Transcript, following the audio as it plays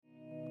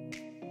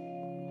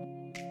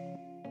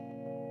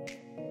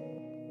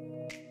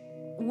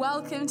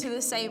Welcome to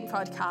the Saint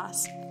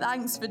Podcast.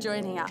 Thanks for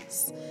joining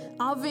us.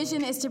 Our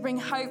vision is to bring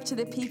hope to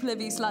the people of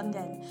East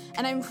London,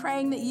 and I'm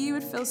praying that you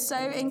would feel so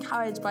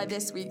encouraged by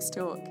this week's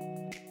talk.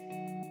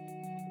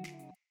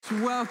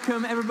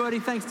 Welcome, everybody.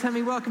 Thanks,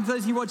 Tammy. Welcome to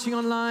those of you watching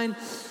online.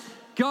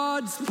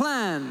 God's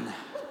Plan,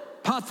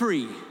 Part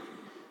 3.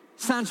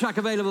 Soundtrack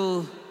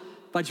available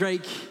by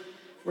Drake,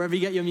 wherever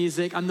you get your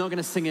music. I'm not going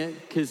to sing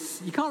it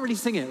because you can't really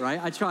sing it,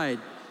 right? I tried.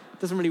 It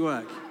doesn't really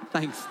work.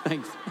 Thanks.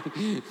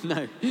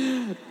 No.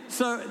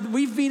 So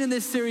we've been in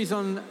this series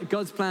on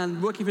God's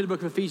plan, working through the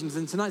book of Ephesians,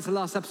 and tonight's the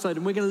last episode,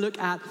 and we're going to look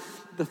at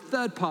the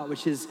third part,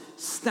 which is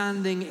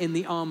standing in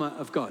the armor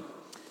of God.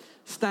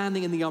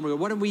 Standing in the armor of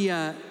God. Why don't we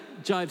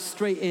dive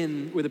straight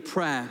in with a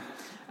prayer,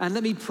 and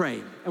let me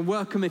pray. And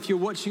welcome if you're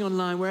watching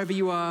online, wherever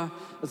you are,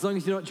 as long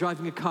as you're not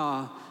driving a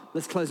car,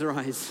 let's close our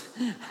eyes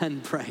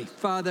and pray.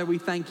 Father, we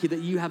thank you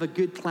that you have a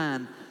good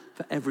plan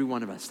for every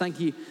one of us.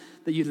 Thank you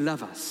that you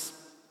love us.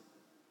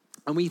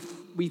 And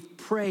we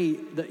pray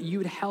that you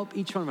would help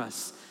each one of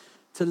us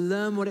to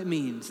learn what it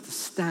means to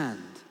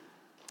stand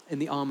in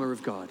the armor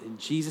of God. In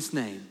Jesus'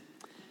 name,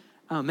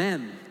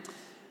 amen.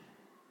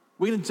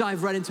 We're going to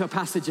dive right into our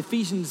passage,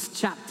 Ephesians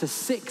chapter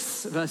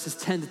 6, verses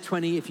 10 to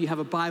 20. If you have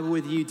a Bible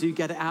with you, do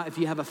get it out. If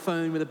you have a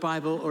phone with a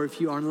Bible, or if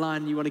you're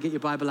online and you want to get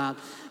your Bible out.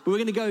 But we're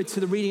going to go to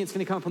the reading. It's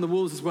going to come up on the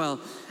walls as well.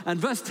 And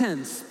verse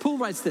 10, Paul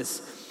writes this: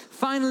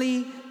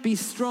 "Finally, be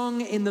strong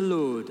in the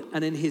Lord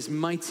and in his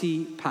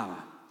mighty power.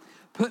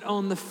 Put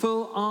on the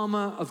full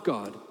armor of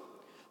God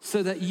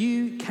so that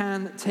you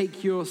can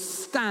take your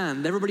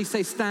stand." Everybody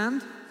say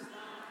stand.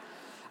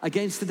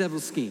 "Against the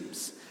devil's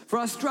schemes. For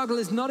our struggle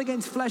is not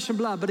against flesh and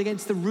blood, but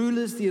against the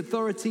rulers, the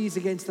authorities,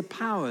 against the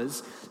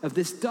powers of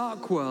this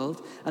dark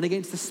world, and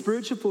against the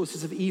spiritual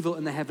forces of evil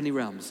in the heavenly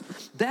realms.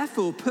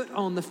 Therefore, put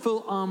on the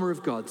full armor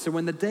of God, so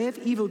when the day of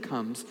evil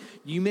comes,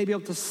 you may be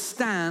able to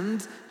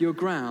stand your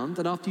ground,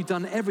 and after you've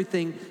done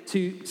everything,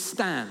 to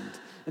stand."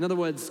 In other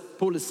words,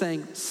 Paul is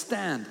saying,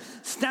 stand.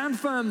 "Stand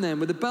firm then,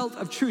 with the belt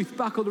of truth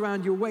buckled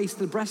around your waist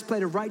and the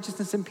breastplate of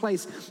righteousness in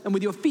place, and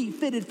with your feet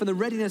fitted for the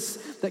readiness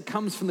that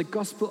comes from the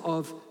gospel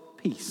of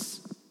peace.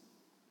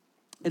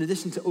 In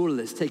addition to all of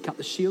this, take up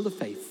the shield of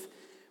faith,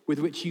 with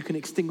which you can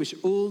extinguish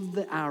all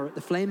the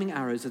flaming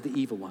arrows of the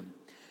evil one.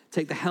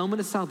 Take the helmet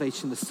of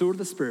salvation, the sword of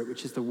the Spirit,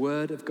 which is the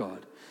word of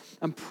God,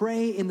 and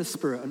pray in the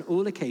Spirit on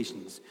all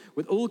occasions,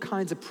 with all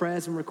kinds of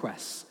prayers and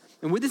requests.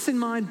 And with this in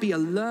mind, be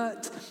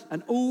alert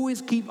and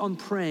always keep on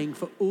praying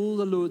for all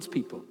the Lord's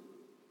people.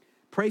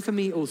 Pray for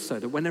me also,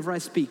 that whenever I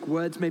speak,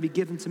 words may be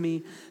given to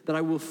me, that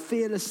I will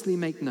fearlessly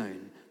make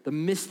known the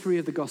mystery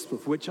of the gospel,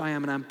 for which I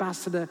am an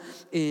ambassador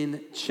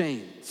in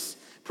chains.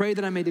 Pray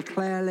that I may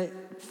declare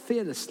it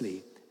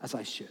fearlessly as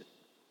I should."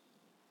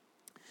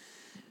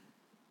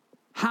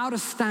 How to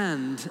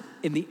stand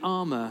in the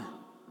armor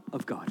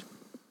of God.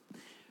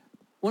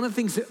 One of the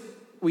things that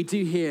we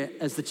do here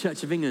as the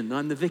Church of England, and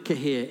I'm the vicar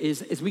here,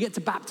 is we get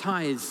to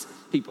baptize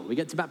people. We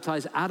get to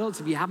baptize adults.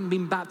 If you haven't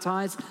been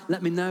baptized,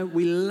 let me know.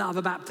 We love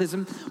a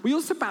baptism. We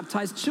also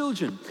baptize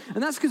children.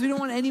 And that's because we don't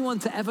want anyone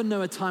to ever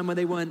know a time where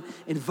they weren't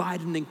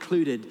invited and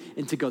included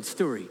into God's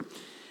story.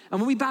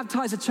 And when we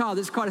baptize a child,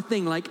 it's quite a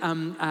thing. Like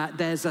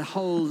there's a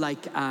whole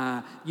that's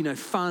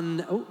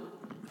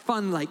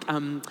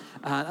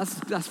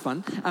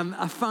fun.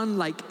 A fun,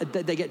 like,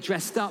 they get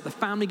dressed up, the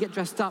family get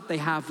dressed up. They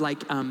have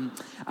quite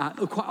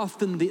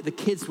often the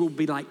kids will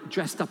be like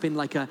dressed up in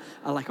like a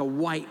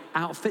white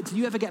outfit. Did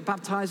you ever get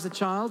baptized as a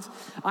child?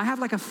 I have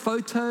like a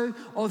photo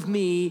of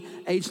me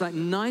aged like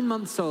 9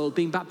 months old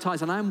being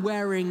baptized, and I'm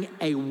wearing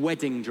a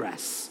wedding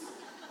dress.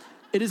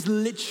 It is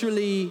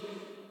literally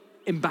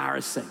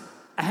embarrassing.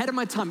 Ahead of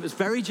my time, it was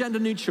very gender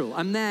neutral.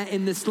 I'm there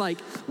in this like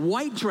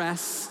white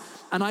dress,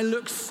 and I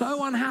look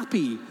so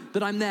unhappy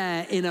that I'm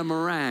there in a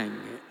meringue.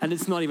 And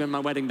it's not even my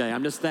wedding day.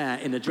 I'm just there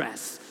in a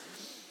dress.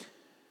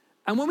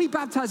 And when we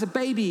baptize a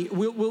baby,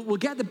 we'll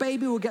get the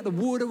baby, we'll get the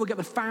water, we'll get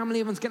the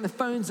family, everyone's getting the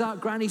phones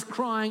out, granny's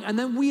crying. And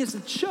then we as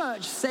a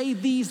church say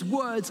these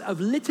words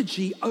of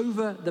liturgy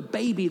over the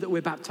baby that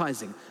we're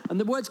baptizing. And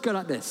the words go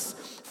like this: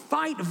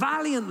 "Fight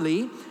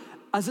valiantly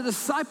as a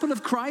disciple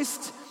of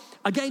Christ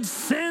against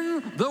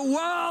sin, the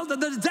world,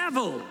 and the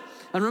devil,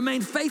 and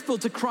remain faithful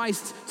to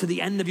Christ to the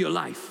end of your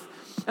life."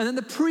 And then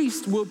the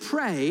priest will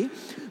pray,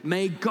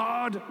 "May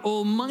God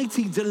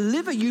Almighty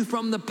deliver you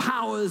from the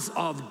powers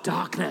of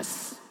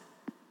darkness."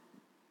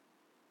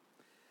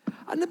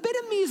 And the bit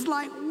of me is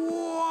like,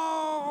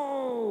 whoa,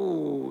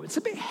 it's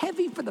a bit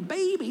heavy for the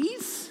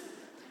babies.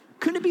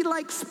 Couldn't it be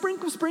like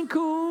sprinkle,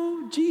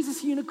 sprinkle,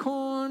 Jesus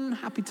unicorn,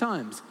 happy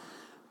times?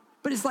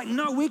 But it's like,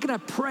 no, we're going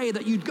to pray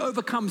that you'd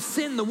overcome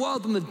sin, the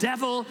world, and the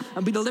devil,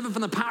 and be delivered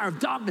from the power of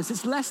darkness.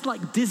 It's less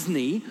like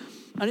Disney,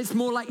 and it's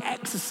more like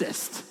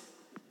Exorcist.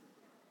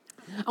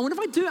 And what if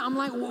I do it, I'm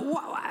like,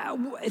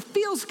 what? It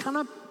feels kind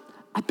of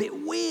a bit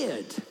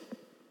weird.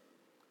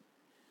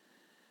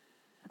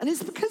 And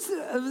it's because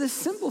of this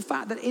simple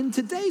fact that in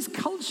today's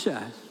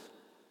culture,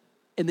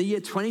 in the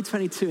year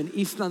 2022 in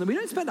East London, we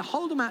don't spend a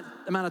whole amount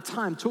of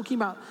time talking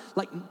about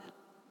like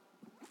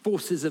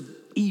forces of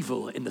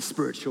evil in the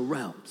spiritual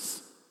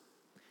realms.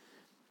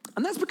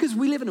 And that's because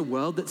we live in a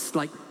world that's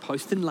like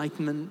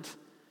post-enlightenment,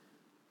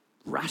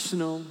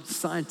 rational,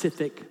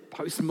 scientific,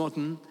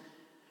 postmodern,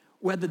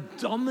 where the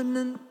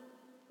dominant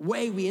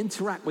way we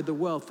interact with the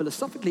world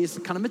philosophically is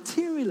kind of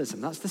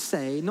materialism. That's to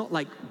say, not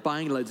like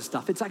buying loads of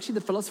stuff. It's actually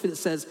the philosophy that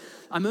says,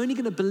 I'm only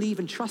going to believe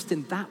and trust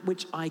in that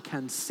which I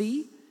can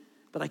see,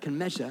 that I can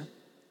measure,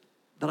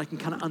 that I can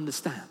kind of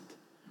understand.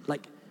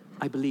 Like,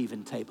 I believe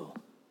in table,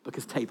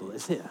 because table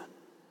is here.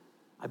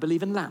 I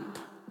believe in lamp.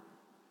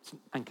 It's an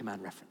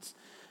Anchorman reference.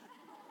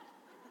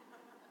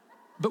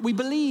 But we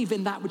believe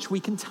in that which we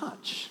can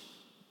touch.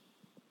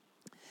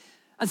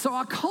 And so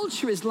our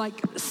culture is like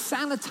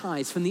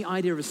sanitized from the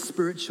idea of a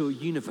spiritual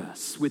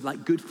universe with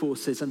like good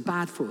forces and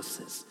bad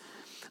forces.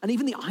 And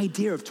even the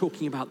idea of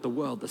talking about the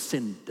world, the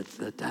sin,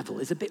 the devil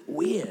is a bit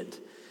weird.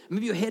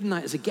 Maybe you're here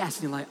tonight as a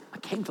guest and you're like, I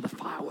came for the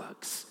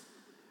fireworks.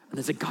 And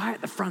there's a guy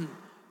at the front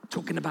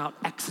talking about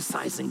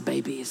exercising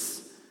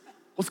babies.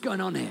 What's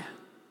going on here?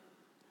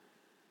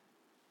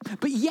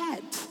 But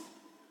yet,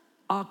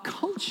 our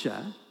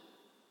culture,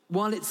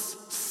 while it's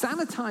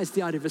sanitized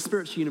the idea of a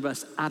spiritual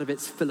universe out of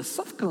its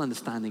philosophical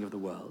understanding of the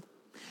world,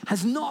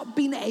 has not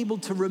been able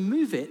to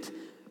remove it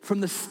from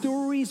the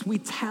stories we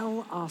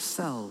tell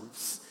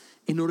ourselves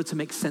in order to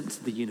make sense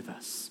of the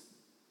universe.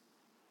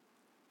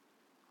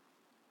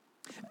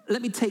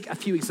 Let me take a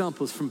few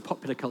examples from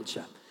popular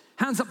culture.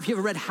 Hands up if you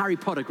ever read Harry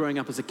Potter growing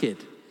up as a kid.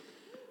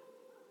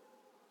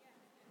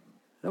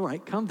 All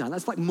right, calm down.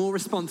 That's like more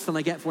response than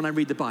I get when I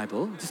read the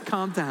Bible. Just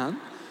calm down.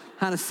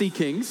 Hannah C.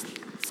 Kings.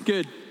 It's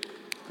good.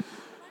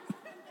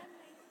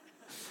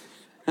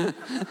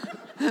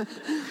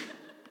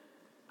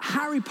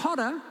 Harry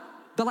Potter,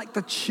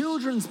 the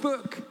children's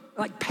book,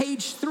 like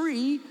page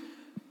 3,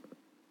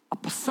 a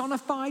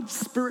personified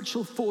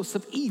spiritual force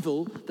of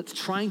evil that's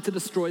trying to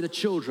destroy the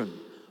children.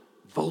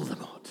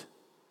 Voldemort.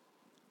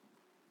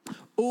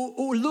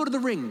 Or Lord of the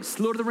Rings.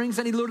 Lord of the Rings,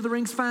 any Lord of the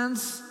Rings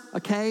fans?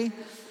 Okay.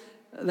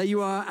 There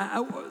you are.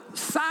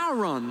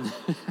 Sauron.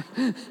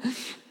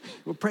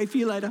 We'll pray for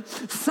you later.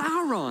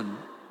 Sauron.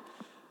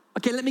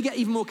 Okay, let me get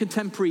even more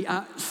contemporary.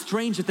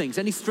 Stranger Things.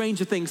 Any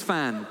Stranger Things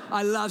fan?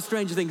 I love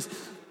Stranger Things.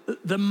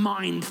 The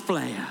Mind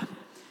Flayer.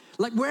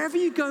 Like wherever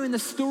you go in the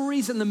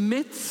stories and the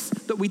myths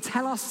that we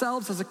tell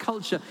ourselves as a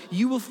culture,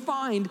 you will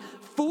find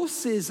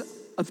forces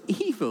of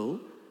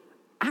evil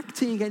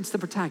acting against the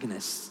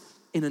protagonists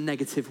in a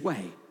negative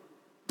way.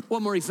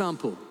 One more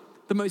example.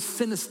 The most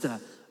sinister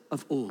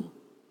of all.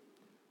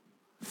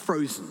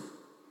 Frozen.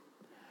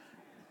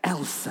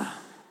 Elsa.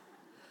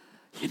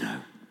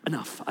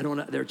 Enough.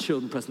 There are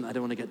children present. I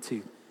don't want to get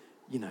too,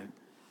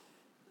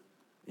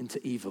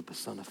 into evil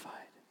personified.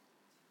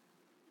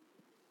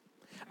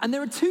 And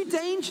there are two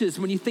dangers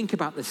when you think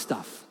about this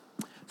stuff.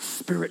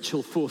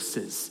 Spiritual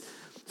forces,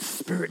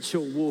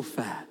 spiritual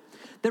warfare.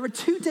 There are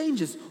two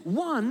dangers.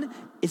 One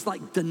is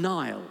like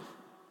denial,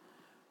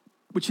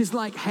 which is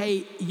like,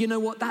 hey, you know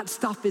what? That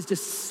stuff is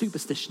just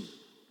superstition.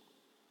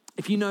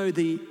 If you know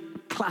the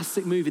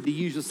classic movie, The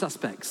Usual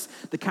Suspects,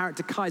 the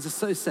character Kaiser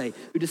Sose,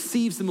 who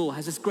deceives them all,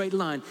 has this great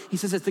line. He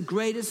says, it's the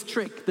greatest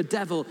trick the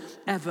devil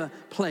ever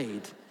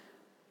played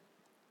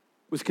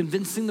was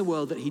convincing the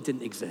world that he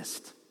didn't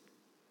exist.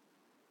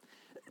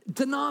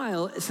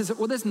 Denial, it says,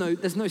 well, there's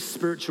no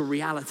spiritual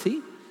reality.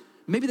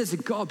 Maybe there's a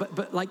God,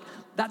 but like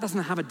that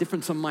doesn't have a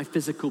difference on my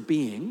physical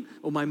being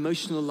or my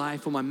emotional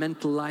life or my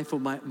mental life or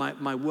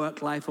my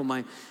work life or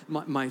my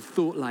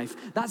thought life.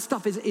 That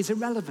stuff is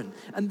irrelevant.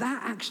 And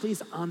that actually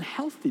is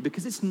unhealthy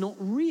because it's not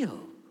real.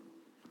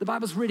 The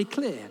Bible's really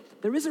clear.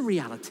 There is a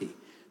reality.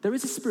 There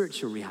is a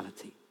spiritual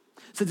reality.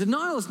 So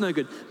denial is no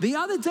good. The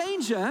other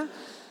danger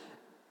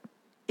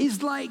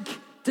is like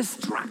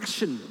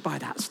distraction by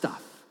that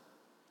stuff.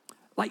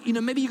 Like,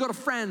 maybe you got a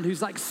friend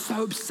who's like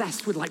so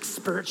obsessed with like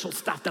spiritual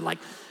stuff that like,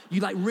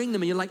 you like ring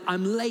them and you're like,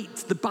 I'm late,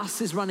 the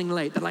bus is running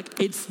late. They're like,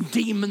 it's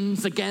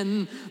demons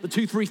again. The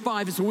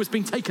 235 is always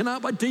being taken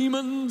out by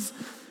demons.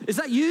 Is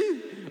that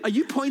you? Are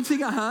you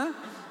pointing at her?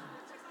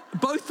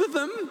 Both of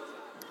them?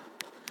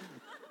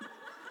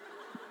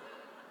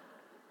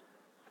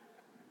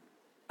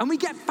 And we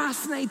get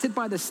fascinated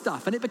by this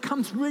stuff and it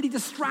becomes really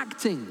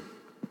distracting.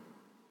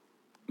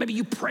 Maybe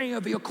you pray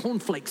over your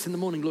cornflakes in the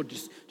morning, Lord,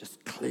 just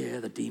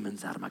clear the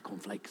demons out of my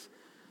cornflakes.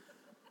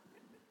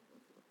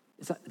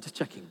 Is that, just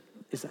checking,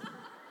 is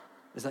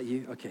that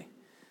you? Okay.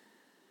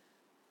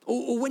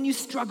 Or when you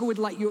struggle with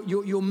like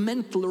your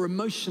mental or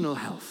emotional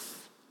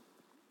health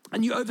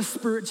and you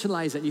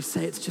over-spiritualize it and you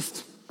say it's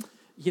just,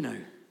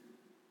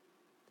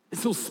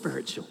 it's all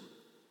spiritual.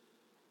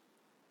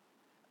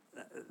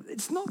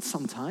 It's not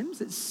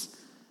sometimes, it's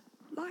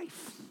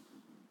life.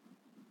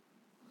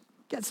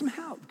 Get some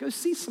help. Go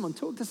see someone.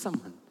 Talk to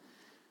someone.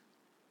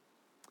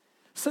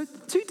 So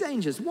two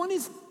dangers. One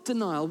is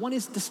denial. One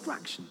is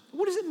distraction.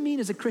 What does it mean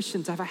as a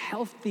Christian to have a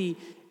healthy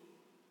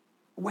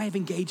way of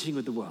engaging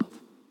with the world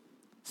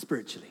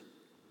spiritually?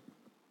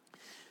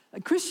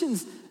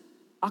 Christians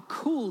are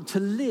called to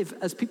live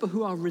as people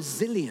who are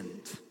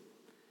resilient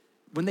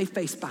when they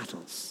face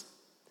battles.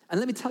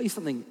 And let me tell you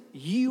something.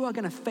 You are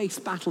going to face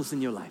battles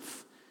in your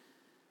life.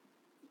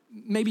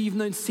 Maybe you've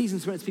known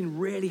seasons where it's been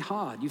really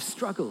hard. You've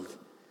struggled.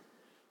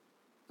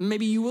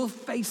 Maybe you will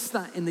face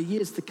that in the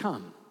years to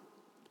come.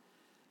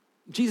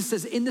 Jesus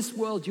says, in this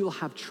world, you'll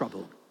have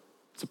trouble.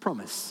 It's a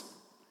promise.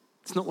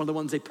 It's not one of the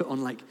ones they put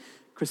on like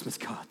Christmas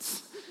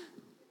cards.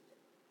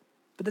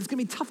 But there's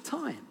gonna be tough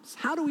times.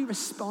 How do we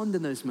respond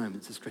in those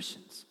moments as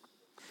Christians?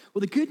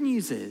 Well, the good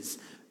news is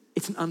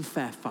it's an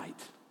unfair fight.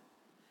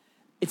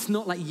 It's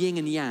not like yin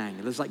and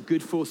yang. There's like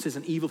good forces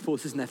and evil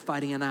forces and they're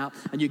fighting it out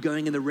and you're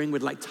going in the ring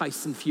with like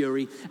Tyson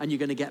Fury and you're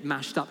gonna get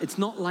mashed up. It's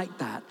not like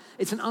that.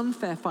 It's an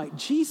unfair fight.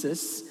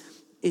 Jesus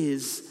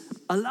is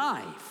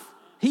alive.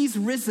 He's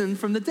risen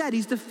from the dead.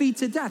 He's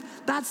defeated death.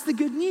 That's the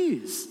good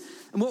news.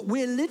 And what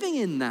we're living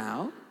in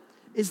now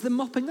is the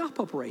mopping up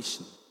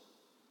operation.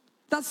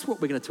 That's what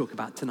we're gonna talk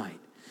about tonight.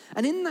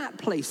 And in that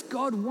place,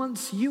 God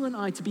wants you and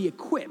I to be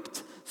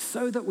equipped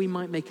so that we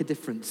might make a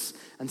difference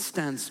and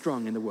stand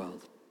strong in the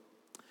world.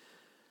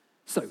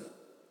 So,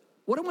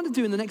 what I want to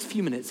do in the next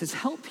few minutes is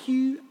help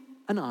you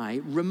and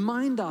I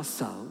remind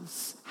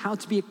ourselves how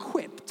to be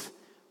equipped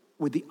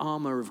with the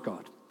armor of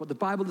God, what the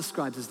Bible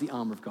describes as the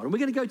armor of God. And we're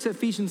going to go to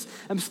Ephesians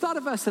and start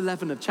at verse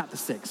 11 of chapter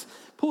 6.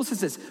 Paul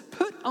says this,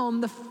 put on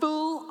the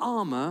full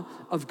armor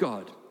of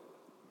God.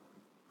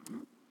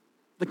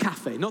 The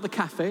cafe, not the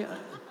cafe,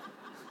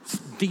 it's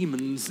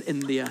demons in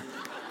the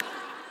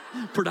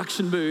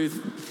production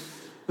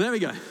booth. There we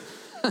go.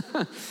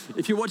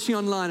 If you're watching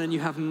online and you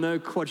have no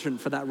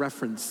quadrant for that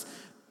reference,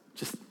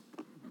 just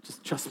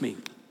trust me,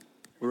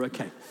 we're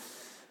okay.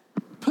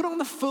 Put on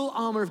the full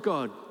armor of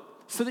God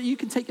so that you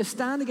can take a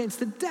stand against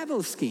the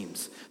devil's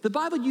schemes. The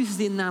Bible uses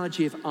the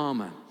analogy of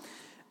armor.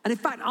 And in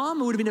fact,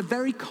 armor would have been a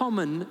very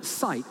common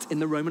sight in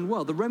the Roman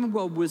world. The Roman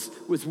world was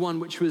one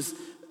which was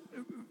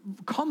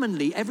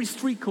commonly, every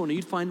street corner,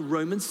 you'd find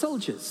Roman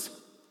soldiers.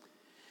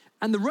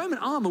 And the Roman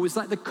armor was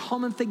like the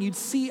common thing. You'd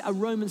see a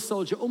Roman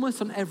soldier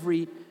almost on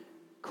every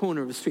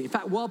corner of the street. In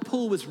fact, while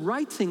Paul was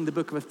writing the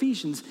book of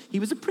Ephesians, he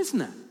was a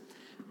prisoner.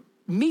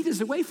 Meters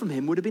away from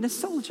him would have been a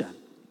soldier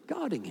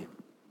guarding him.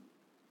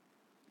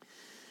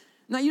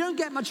 Now, you don't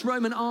get much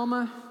Roman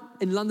armor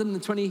in London in the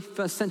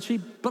 21st century,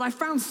 but I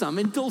found some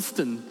in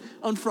Dalston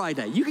on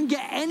Friday. You can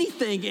get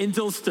anything in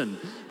Dalston,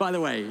 by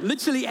the way.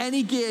 Literally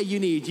any gear you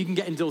need, you can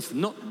get in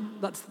Dalston.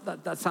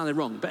 That sounded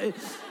wrong, but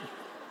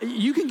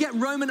you can get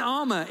Roman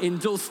armor in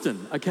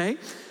Dalston, okay?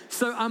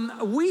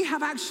 So we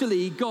have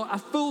actually got a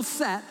full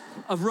set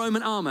of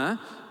Roman armor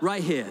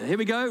right here. Here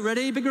we go.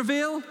 Ready? Big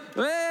reveal.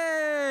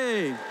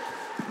 Hey!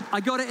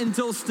 I got it in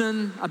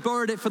Dalston. I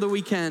borrowed it for the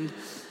weekend.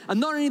 And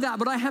not only that,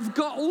 but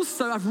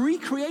I've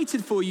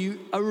recreated for you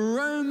a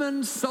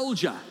Roman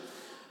soldier.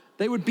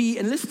 They would be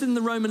enlisted in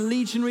the Roman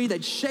legionary.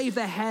 They'd shave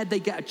their head.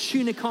 They'd get a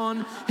tunic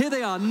on. Here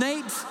they are.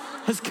 Nate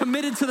has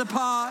committed to the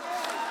part.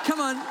 Come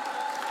on.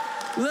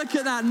 Look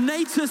at that.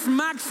 Natus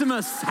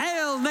Maximus.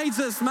 Hail,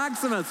 Natus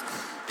Maximus.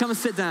 Come and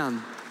sit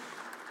down.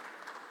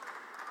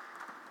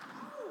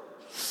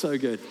 So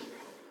good.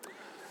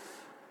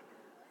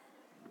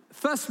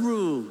 First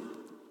rule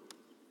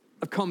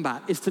of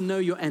combat is to know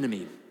your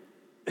enemy.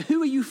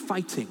 Who are you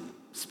fighting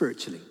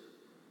spiritually?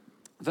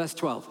 Verse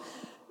 12.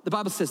 The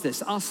Bible says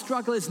this, our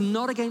struggle is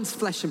not against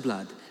flesh and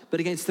blood, but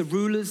against the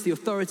rulers, the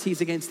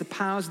authorities, against the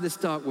powers of this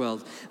dark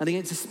world, and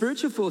against the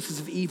spiritual forces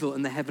of evil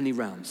in the heavenly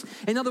realms.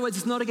 In other words,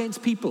 it's not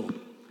against people.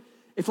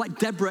 If like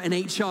Deborah in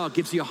HR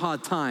gives you a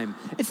hard time,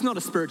 it's not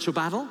a spiritual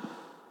battle.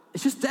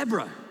 It's just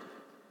Deborah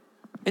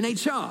in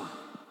HR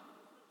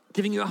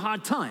giving you a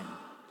hard time.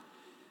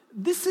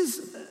 This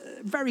is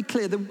very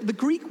clear. The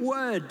Greek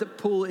word that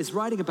Paul is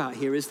writing about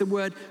here is the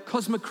word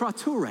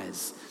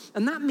kosmokratores,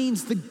 and that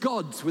means the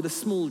gods with a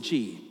small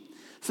g.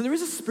 So there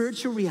is a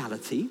spiritual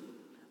reality.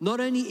 Not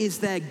only is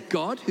there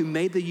God who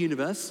made the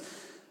universe,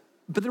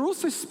 but there are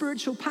also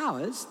spiritual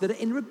powers that are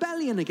in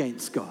rebellion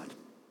against God.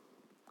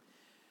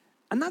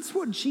 And that's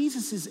what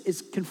Jesus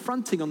is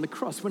confronting on the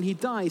cross. When he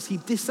dies, he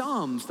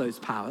disarms those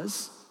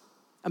powers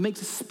and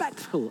makes a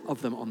spectacle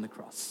of them on the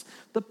cross.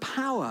 The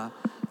power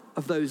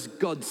of those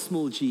God's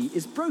small g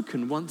is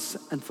broken once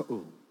and for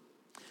all.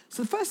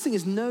 So the first thing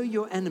is know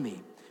your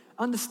enemy.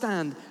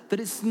 Understand that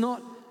it's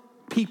not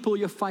people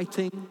you're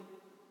fighting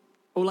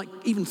or like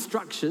even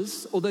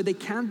structures, although they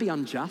can be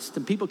unjust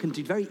and people can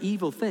do very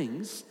evil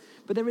things,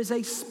 but there is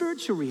a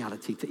spiritual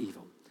reality to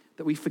evil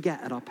that we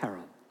forget at our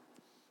peril.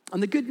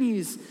 And the good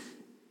news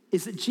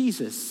is that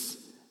Jesus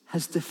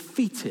has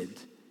defeated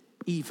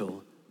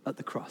evil at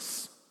the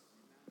cross.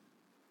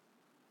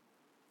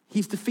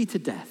 He's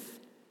defeated death.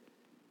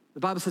 The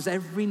Bible says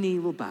every knee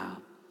will bow,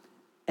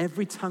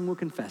 every tongue will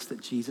confess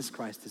that Jesus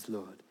Christ is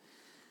Lord.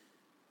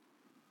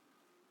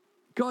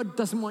 God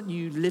doesn't want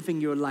you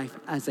living your life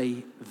as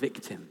a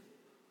victim.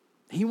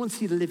 He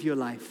wants you to live your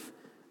life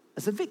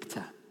as a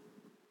victor,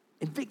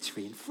 in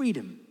victory, in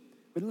freedom,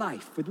 with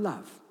life, with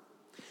love.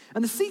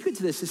 And the secret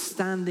to this is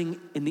standing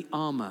in the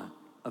armor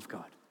of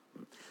God.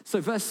 So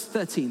verse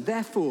 13,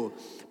 therefore,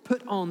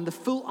 put on the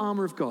full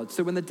armor of God.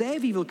 So when the day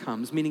of evil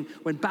comes, meaning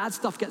when bad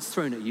stuff gets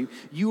thrown at you,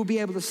 you will be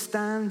able to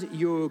stand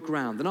your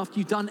ground. And after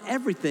you've done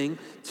everything,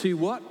 to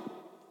what?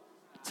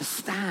 To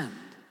stand.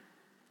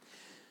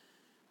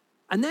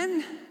 And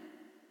then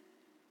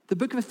the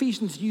book of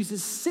Ephesians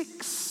uses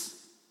 6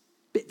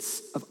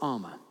 bits of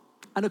armor.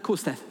 And of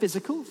course, they're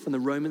physical from the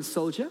Roman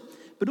soldier,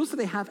 but also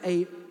they have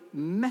a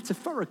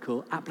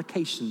metaphorical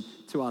application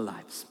to our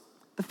lives.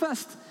 The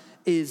first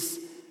is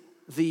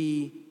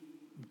the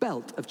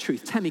belt of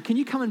truth. Temi, can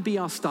you come and be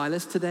our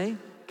stylist today?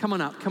 Come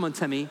on up. Come on,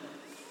 Temi.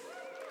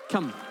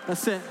 Come.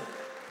 That's it.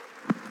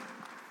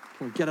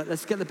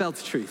 Let's get the belt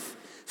of truth.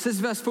 It says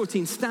verse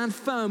 14, stand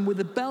firm with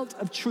the belt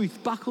of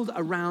truth buckled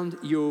around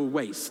your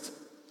waist.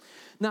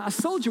 Now, a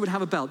soldier would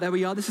have a belt. There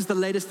we are. This is the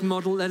latest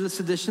model, latest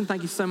edition.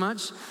 Thank you so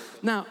much.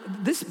 Now,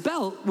 this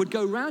belt would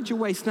go around your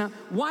waist. Now,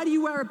 why do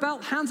you wear a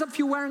belt? Hands up if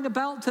you're wearing a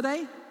belt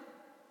today.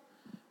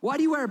 Why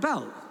do you wear a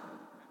belt?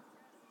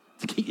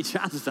 To keep your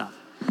trousers up.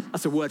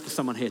 That's a word for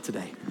someone here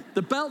today.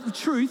 The belt of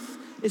truth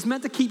is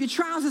meant to keep your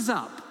trousers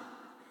up.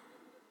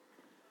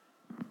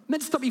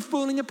 Meant to stop you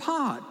falling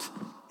apart.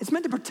 It's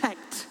meant to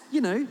protect,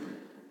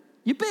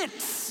 your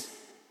bits.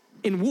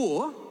 In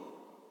war,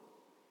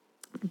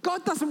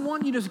 God doesn't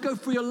want you to go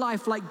through your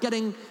life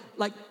getting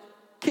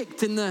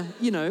kicked in the,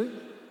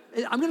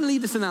 I'm going to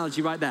leave this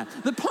analogy right there.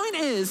 The point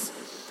is,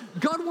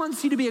 God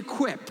wants you to be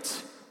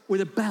equipped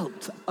with a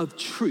belt of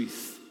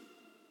truth.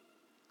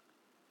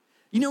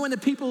 When the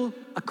people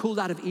are called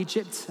out of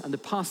Egypt and the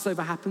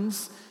Passover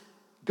happens,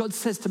 God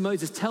says to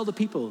Moses, tell the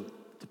people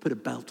to put a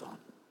belt on.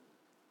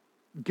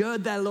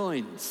 Gird their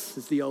loins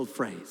is the old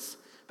phrase,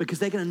 because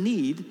they're going to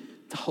need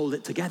to hold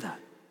it together.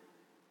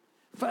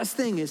 First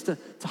thing is to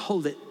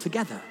hold it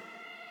together,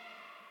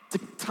 to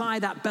tie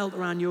that belt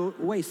around your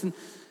waist. And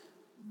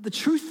the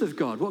truth of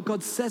God, what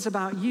God says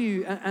about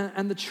you,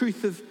 and the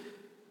truth of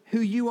who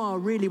you are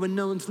really when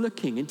no one's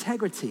looking,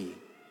 integrity,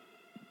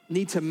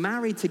 need to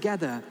marry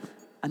together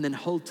and then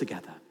hold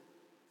together.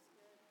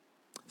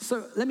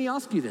 So let me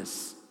ask you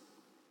this.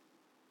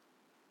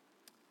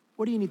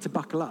 What do you need to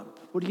buckle up?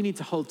 What do you need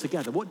to hold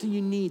together? What do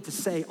you need to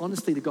say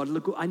honestly to God?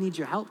 Look, I need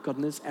your help, God,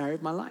 in this area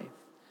of my life.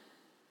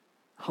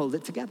 Hold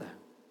it together.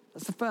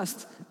 That's the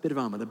first bit of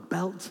armor, the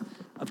belt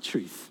of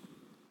truth.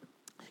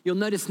 You'll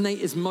notice Nate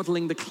is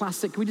modeling the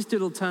classic, can we just do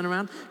a little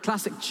turnaround?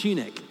 Classic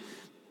tunic.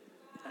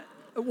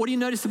 What do you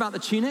notice about the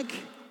tunic?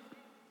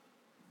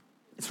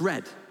 It's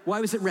red.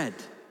 Why was it red?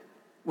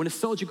 When a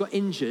soldier got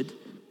injured,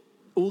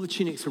 all the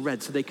tunics were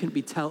red, so they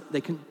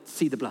couldn't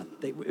see the blood.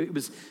 It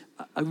was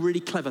a really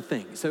clever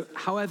thing. So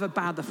however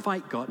bad the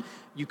fight got,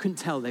 you couldn't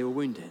tell they were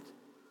wounded.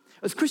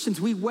 As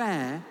Christians, we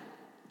wear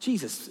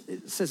Jesus.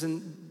 It says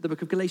in the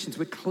book of Galatians,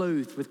 we're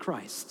clothed with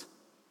Christ.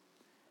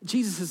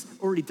 Jesus has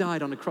already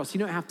died on the cross. You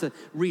don't have to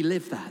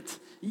relive that.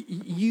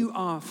 You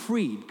are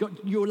freed.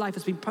 Your life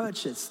has been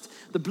purchased.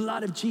 The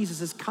blood of Jesus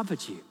has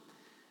covered you.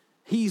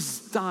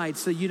 He's died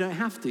so you don't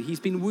have to. He's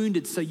been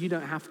wounded so you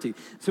don't have to.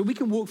 So we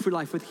can walk through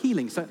life with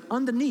healing. So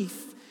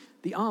underneath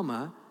the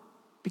armor,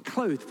 be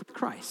clothed with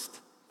Christ.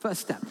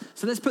 First step.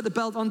 So let's put the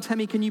belt on.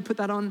 Temi, can you put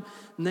that on?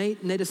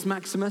 Natus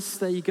Maximus,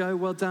 there you go,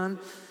 well done.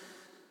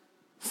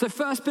 So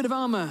first bit of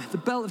armor, the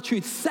belt of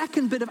truth.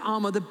 Second bit of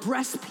armor, the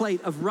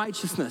breastplate of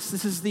righteousness.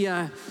 This is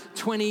the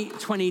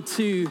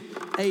 2022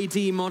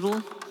 AD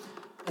model.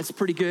 That's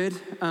pretty good.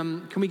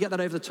 Can we get that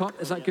over the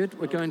top? Is that good?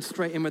 We're going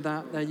straight in with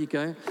that. There you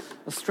go.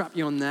 I'll strap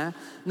you on there.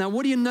 Now,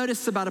 what do you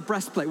notice about a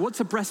breastplate? What's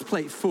a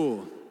breastplate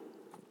for?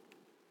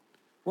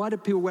 Why do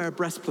people wear a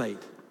breastplate?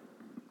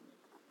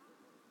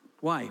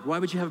 Why? Why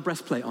would you have a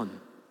breastplate on?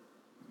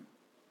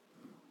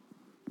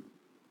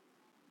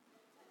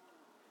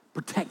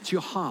 Protect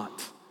your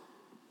heart.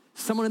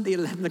 Someone at the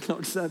 11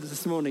 o'clock service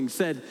this morning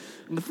said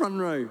in the front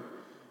row,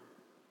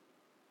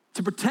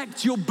 to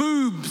protect your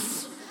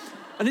boobs.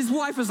 And his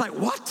wife was like,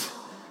 what?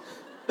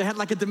 They had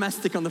like a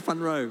domestic on the front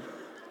row.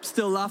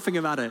 Still laughing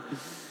about it.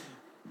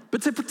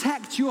 But to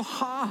protect your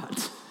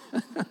heart.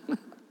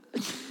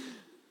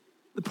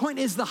 The point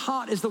is, the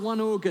heart is the one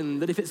organ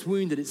that if it's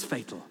wounded, it's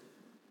fatal.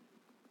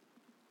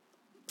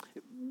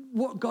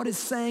 What God is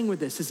saying with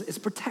this is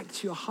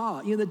protect your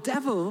heart. The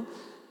devil,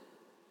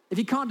 if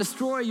he can't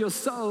destroy your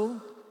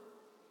soul,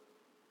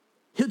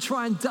 he'll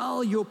try and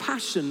dull your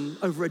passion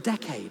over a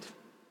decade.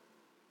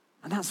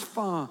 And that's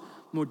far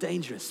more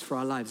dangerous for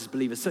our lives as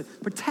believers. So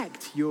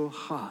protect your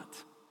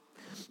heart.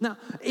 Now,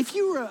 if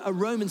you were a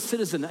Roman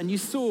citizen and you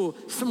saw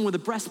someone with a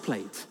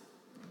breastplate,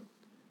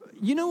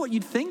 you know what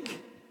you'd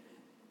think?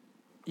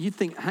 You'd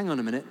think, hang on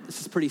a minute, this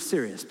is pretty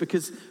serious,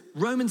 because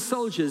Roman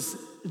soldiers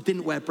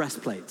didn't wear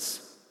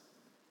breastplates.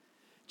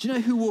 Do you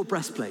know who wore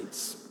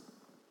breastplates?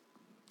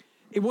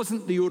 It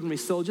wasn't the ordinary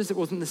soldiers, it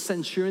wasn't the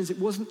centurions, it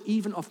wasn't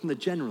even often the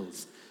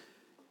generals.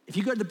 If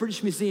you go to the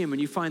British Museum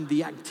and you find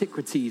the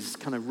antiquities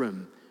kind of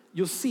room,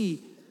 you'll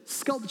see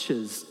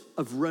sculptures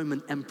of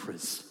Roman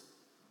emperors,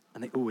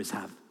 and they always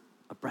have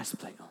a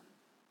breastplate on.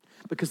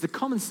 Because the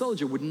common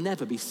soldier would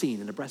never be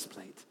seen in a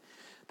breastplate.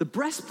 The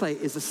breastplate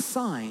is a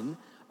sign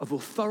of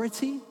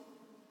authority,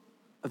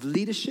 of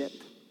leadership,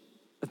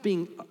 of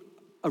being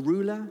a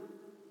ruler.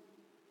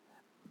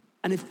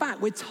 And in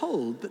fact, we're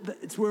told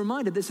that we're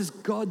reminded this is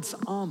God's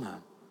armor,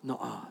 not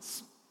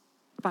ours.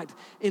 In fact,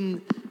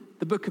 in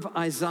the book of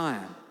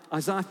Isaiah,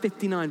 Isaiah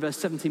 59, verse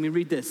 17, we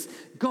read this.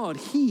 God,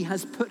 he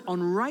has put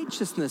on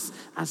righteousness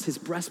as his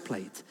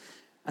breastplate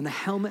and the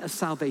helmet of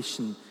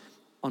salvation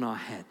on our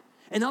head.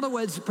 In other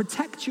words,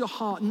 protect your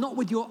heart not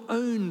with your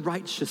own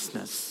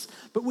righteousness,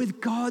 but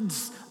with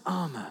God's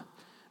armor.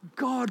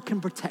 God can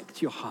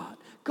protect your heart.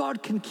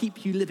 God can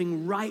keep you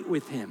living right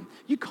with him.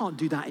 You can't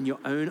do that in your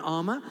own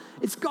armor.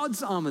 It's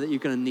God's armor that you're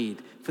going to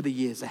need for the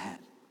years ahead.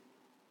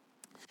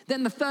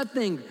 Then the third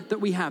thing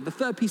that we have, the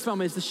third piece of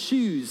armor is the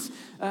shoes.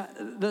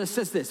 That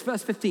says this,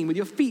 verse 15, with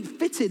your feet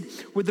fitted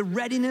with the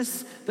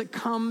readiness that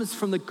comes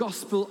from the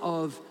gospel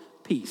of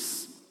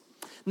peace.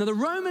 Now the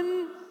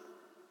Roman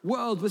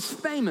world was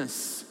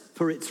famous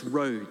for its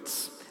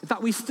roads. In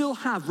fact, we still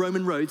have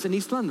Roman roads in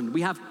East London.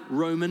 We have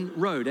Roman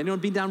Road. Anyone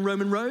been down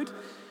Roman Road?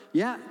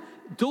 Yeah.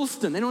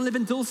 Dalston. Anyone live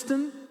in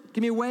Dalston?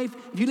 Give me a wave.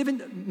 If you live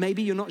in,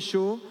 maybe you're not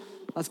sure.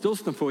 That's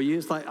Dalston for you.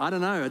 It's like, I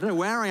don't know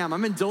where I am.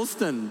 I'm in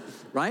Dalston,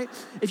 right?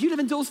 If you live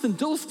in Dalston,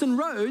 Dalston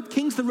Road,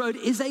 Kingston Road,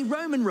 is a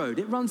Roman road.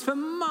 It runs for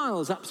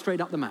miles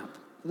straight up the map.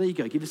 There you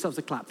go. Give yourselves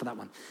a clap for that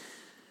one.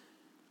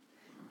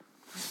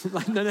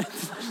 Like, no,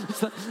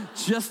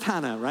 just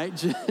Hannah, right?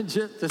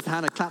 Just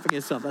Hannah clapping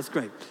herself. That's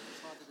great.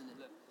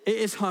 It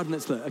is harder than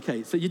it's look.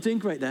 Okay, so you're doing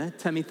great there.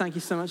 Temi, thank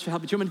you so much for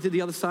helping. Do you want me to do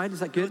the other side?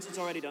 Is that good? It's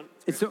already done.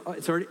 It's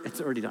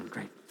already done.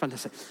 Great.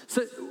 Fantastic.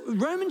 So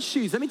Roman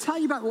shoes, let me tell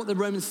you about what the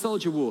Roman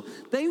soldier wore.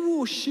 They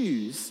wore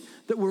shoes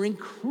that were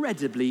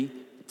incredibly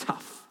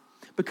tough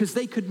because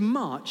they could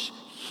march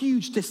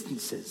huge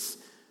distances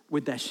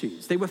with their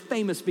shoes. They were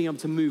famous for being able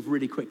to move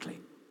really quickly.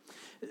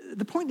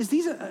 The point is,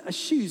 these are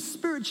shoes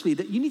spiritually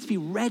that you need to be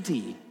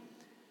ready.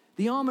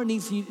 The armor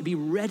needs you to be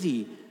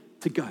ready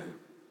to go.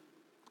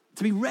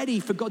 To be ready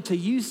for God to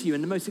use you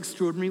in the most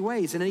extraordinary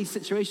ways in any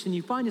situation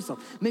you find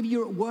yourself. Maybe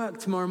you're at work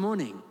tomorrow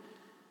morning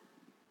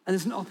and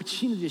there's an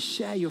opportunity to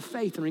share your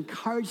faith or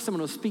encourage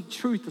someone or speak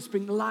truth or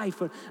speak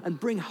life and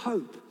bring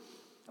hope.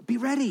 Be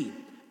ready.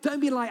 Don't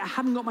be like, I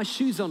haven't got my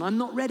shoes on. I'm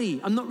not ready.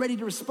 I'm not ready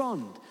to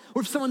respond.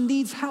 Or if someone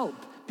needs help,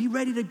 be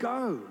ready to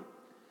go.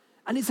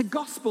 And it's a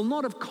gospel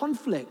not of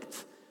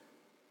conflict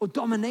or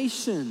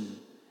domination.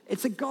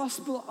 It's a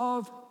gospel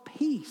of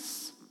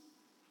peace.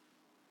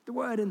 The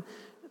word in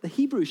the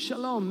Hebrew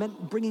shalom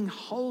meant bringing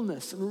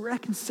wholeness and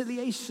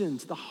reconciliation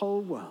to the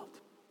whole world.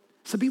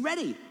 So be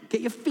ready.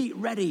 Get your feet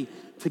ready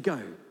to go.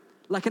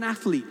 Like an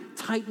athlete,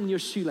 tighten your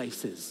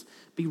shoelaces.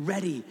 Be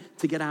ready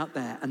to get out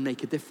there and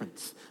make a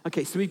difference.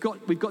 Okay, so we've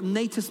got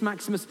Natus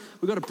Maximus,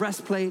 we've got a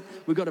breastplate,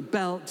 we've got a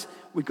belt,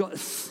 we've got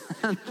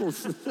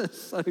sandals.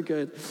 So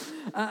good.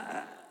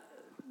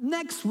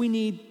 Next, we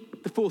need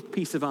the fourth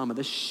piece of armor,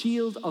 the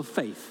shield of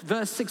faith.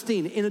 Verse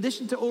 16, in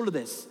addition to all of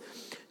this,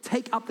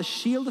 take up the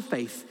shield of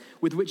faith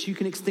with which you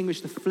can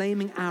extinguish the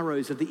flaming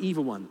arrows of the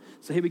evil one.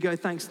 So here we go.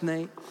 Thanks,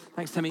 Nate.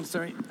 Thanks, Temi.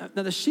 Sorry.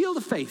 Now, the shield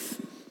of faith,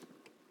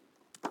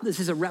 this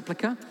is a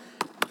replica,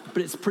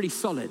 but it's pretty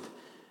solid.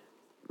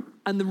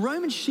 And the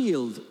Roman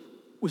shield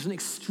was an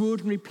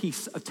extraordinary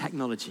piece of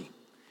technology.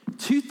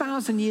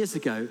 2,000 years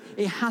ago,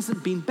 it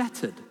hasn't been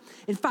bettered.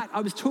 In fact,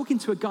 I was talking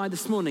to a guy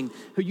this morning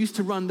who used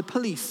to run the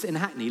police in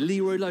Hackney,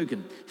 Leroy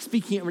Logan,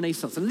 speaking at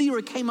Renaissance. And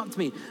Leroy came up to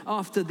me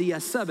after the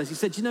service. He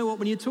said, you know what,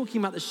 when you're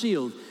talking about the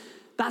shield,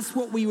 that's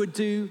what we would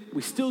do,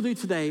 we still do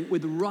today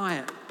with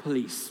riot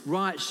police,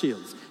 riot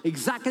shields.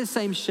 Exactly the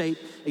same shape,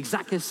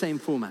 exactly the same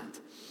format.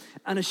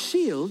 And a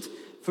shield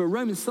for a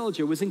Roman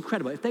soldier was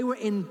incredible. If they were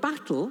in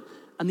battle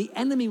and the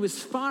enemy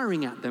was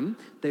firing at them,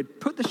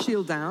 they'd put the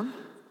shield down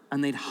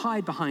and they'd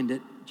hide behind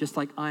it, just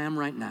like I am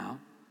right now,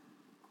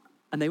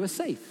 and they were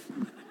safe.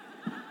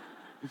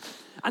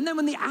 And then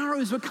when the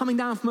arrows were coming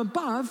down from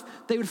above,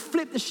 they would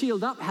flip the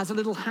shield up, it has a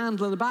little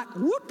handle in the back,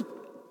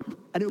 whoop,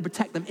 and it would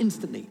protect them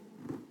instantly.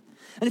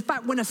 And in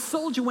fact, when a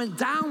soldier went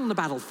down on the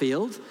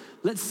battlefield,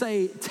 let's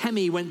say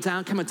Temi went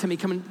down. Come on, Temi,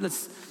 come on.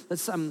 Let's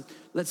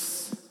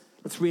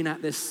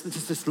reenact this.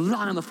 Let's just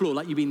lie on the floor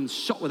like you've been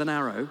shot with an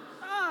arrow.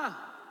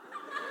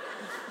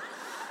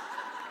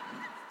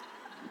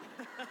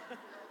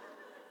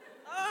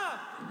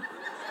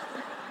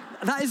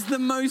 That is the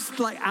most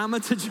like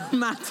amateur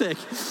dramatic.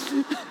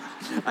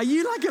 Are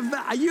you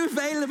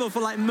available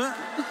for like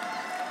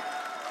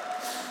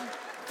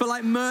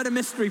murder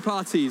mystery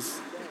parties?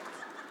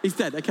 He's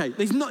dead. Okay.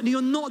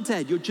 You're not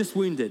dead. You're just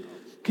wounded.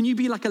 Can you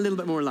be like a little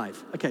bit more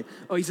alive? Okay.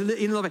 Oh, he's a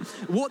little bit.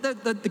 What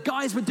the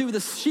guys would do with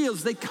the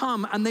shields, they'd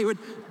come and they would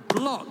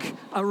block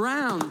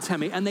around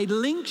Temi and they'd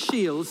link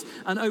shields,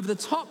 and over the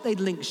top they'd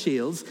link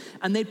shields,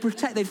 and they'd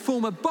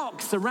form a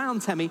box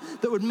around Temi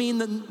that would mean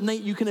that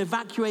you can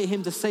evacuate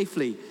him to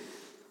safely.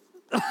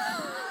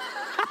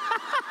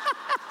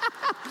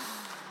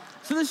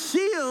 So the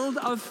shield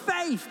of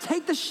faith,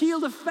 take the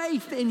shield of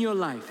faith in your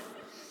life.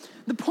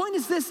 The point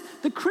is this,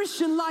 the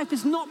Christian life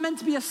is not meant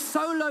to be a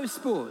solo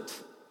sport.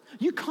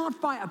 You can't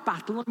fight a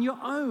battle on your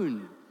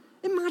own.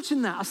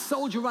 Imagine that, a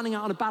soldier running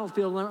out on a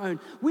battlefield on their own.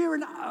 We're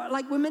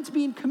meant to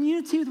be in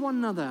community with one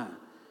another.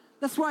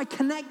 That's why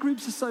connect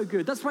groups are so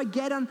good. That's why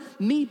get on,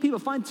 meet people,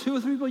 find 2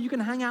 or 3 people you can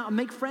hang out and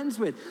make friends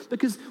with.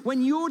 Because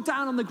when you're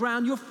down on the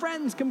ground, your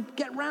friends can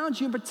get around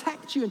you and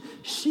protect you and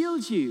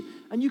shield you,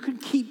 and you can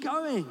keep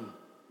going.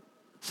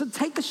 So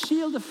take the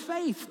shield of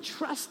faith,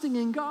 trusting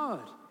in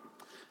God.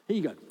 Here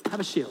you go, have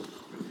a shield.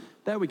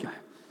 There we go.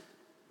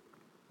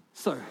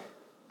 So,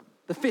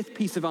 the 5th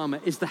piece of armor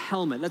is the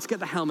helmet. Let's get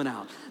the helmet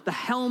out. The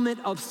helmet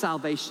of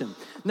salvation.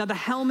 Now, the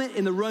helmet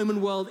in the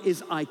Roman world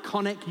is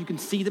iconic. You can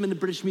see them in the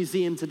British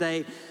Museum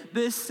today.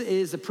 This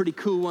is a pretty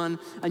cool one.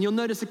 And you'll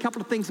notice a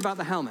couple of things about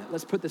the helmet.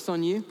 Let's put this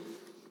on you.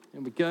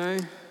 There we go.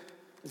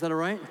 Is that all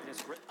right?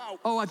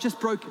 Oh, I've just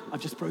broken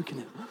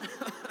it.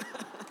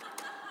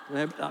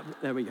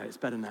 There we go. It's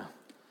better now.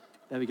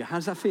 There we go. How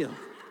does that feel?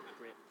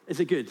 Is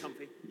it good?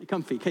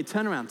 Comfy. Okay,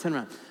 turn around.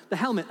 The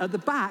helmet at the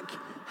back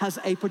has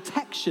a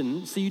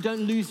protection so you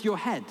don't lose your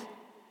head.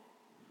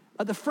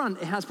 At the front,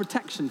 it has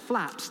protection,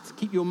 flaps, to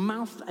keep your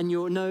mouth and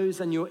your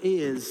nose and your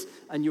ears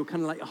and your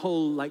kind of like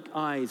whole like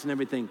eyes and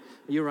everything.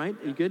 Are you all right?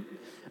 Are you good?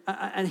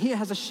 And here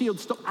has a shield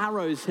to stop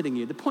arrows hitting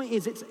you. The point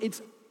is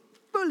it's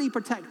fully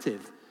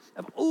protective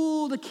of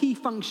all the key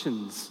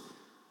functions,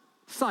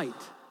 sight,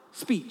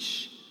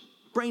 speech,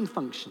 brain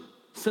function,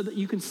 so that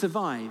you can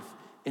survive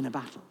in a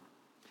battle.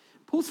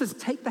 Paul says,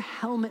 take the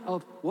helmet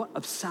of what?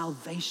 Of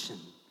salvation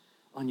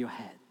on your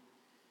head.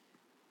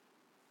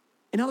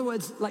 In other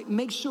words, like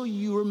make sure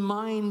you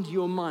remind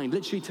your mind,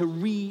 literally to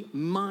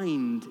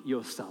remind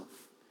yourself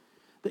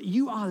that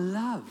you are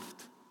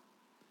loved,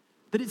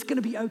 that it's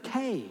gonna be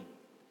okay,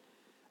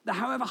 that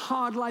however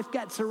hard life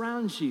gets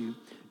around you,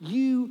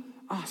 you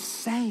are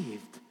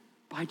saved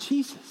by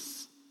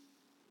Jesus.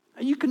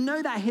 And you can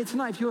know that here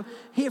tonight, if you're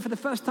here for the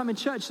first time in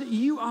church, that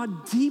you are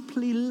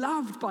deeply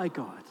loved by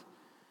God.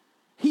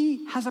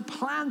 He has a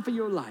plan for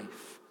your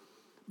life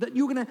that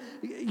you're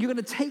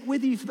gonna take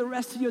with you for the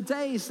rest of your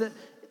days. That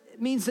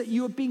it means that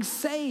you are being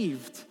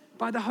saved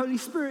by the Holy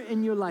Spirit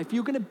in your life.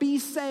 You're gonna be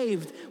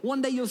saved.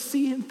 One day you'll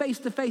see him face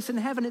to face in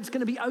heaven. It's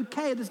gonna be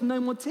okay. There's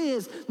no more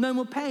tears, no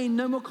more pain,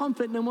 no more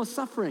conflict, no more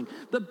suffering.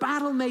 The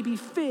battle may be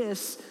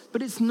fierce,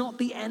 but it's not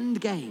the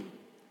end game.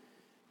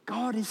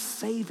 God is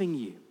saving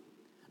you.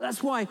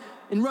 That's why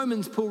in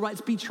Romans, Paul writes,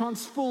 be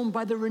transformed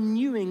by the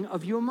renewing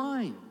of your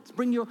mind.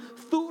 Bring your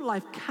thought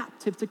life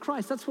captive to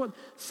Christ. That's what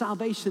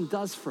salvation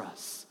does for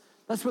us.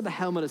 That's what the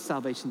helmet of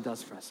salvation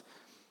does for us.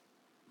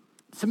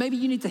 So maybe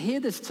you need to hear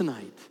this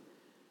tonight.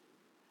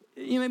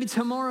 Maybe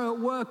tomorrow at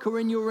work or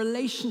in your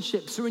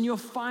relationships or in your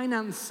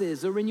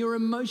finances or in your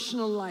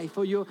emotional life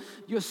or your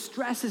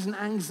stresses and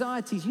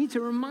anxieties. You need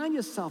to remind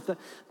yourself that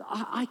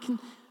I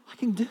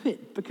can do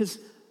it because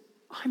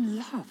I'm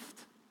loved.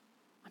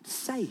 I'm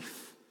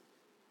safe.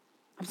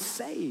 I'm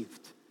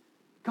saved.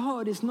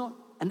 God is not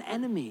an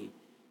enemy.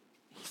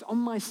 He's on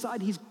my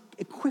side. He's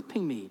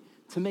equipping me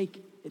to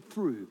make it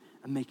through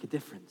and make a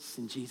difference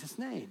in Jesus'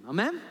 name.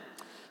 Amen?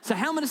 So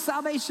helmet of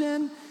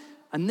salvation,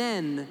 and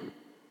then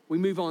we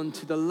move on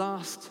to the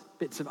last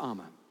bits of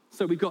armor.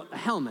 So we've got a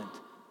helmet,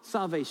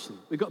 salvation.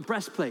 We've got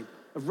breastplate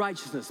of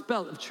righteousness,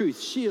 belt of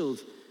truth, shield,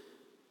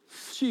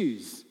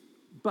 shoes.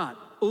 But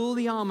all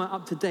the armor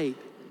up to date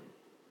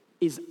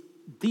is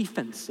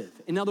defensive.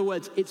 In other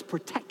words, it's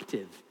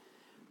protective.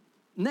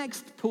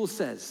 Next, Paul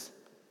says,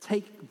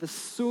 take the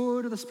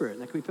sword of the Spirit.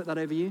 Now, can we put that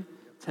over you?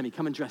 Temmie,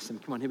 come and dress him.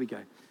 Come on, here we go.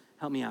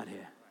 Help me out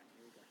here.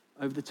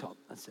 Over the top.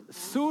 That's it. The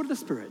sword of the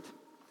Spirit.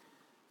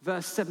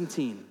 Verse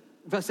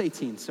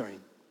 18, sorry.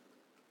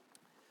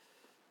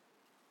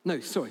 No,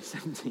 sorry,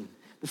 17.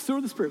 The sword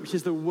of the Spirit, which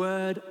is the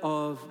word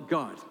of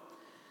God.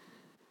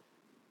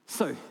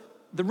 So,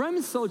 the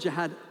Roman soldier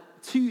had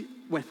 2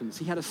 weapons.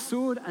 He had a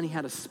sword and he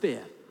had a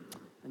spear.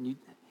 And here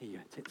you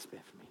go, take the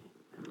spear from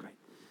me. Great.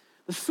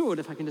 The sword,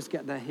 if I can just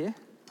get there here,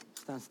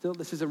 stand still.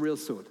 This is a real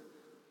sword.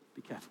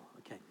 Be careful,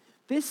 okay.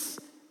 This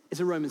is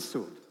a Roman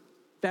sword,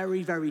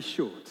 very, very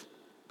short.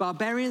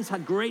 Barbarians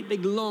had great,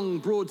 big, long,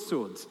 broad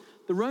swords.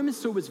 The Roman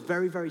sword was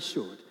very, very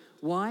short.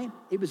 Why?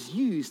 It was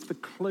used for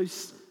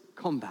close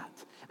combat.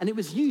 And it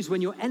was used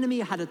when your enemy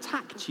had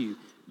attacked you,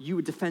 you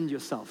would defend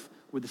yourself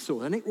with the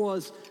sword. And it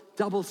was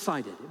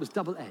double-sided. It was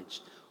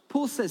double-edged.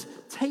 Paul says,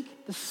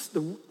 take the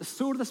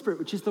sword of the Spirit,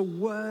 which is the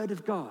word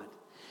of God.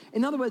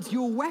 In other words,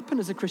 your weapon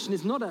as a Christian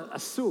is not a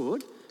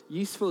sword,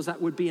 useful as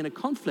that would be in a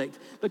conflict.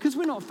 Because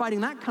we're not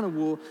fighting that kind of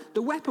war,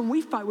 the weapon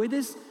we fight with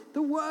is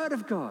the word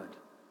of God.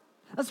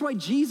 That's why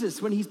Jesus,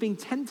 when he's being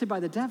tempted by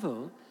the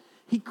devil,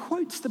 he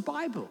quotes the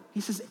Bible. He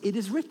says, it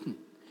is written,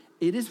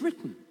 it is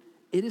written,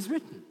 it is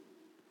written.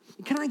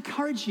 Can I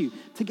encourage you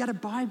to get a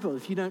Bible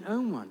if you don't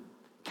own one?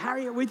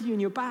 Carry it with you in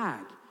your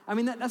bag. I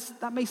mean,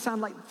 that may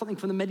sound like something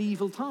from the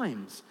medieval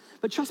times.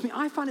 But trust me,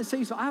 I find it so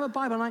useful. I have a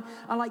Bible and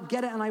I like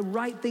get it and I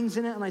write things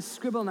in it and I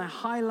scribble and I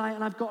highlight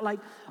and I've got like,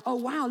 oh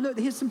wow, look,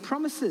 here's some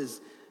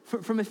promises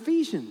from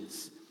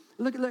Ephesians.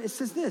 Look, it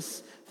says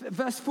this,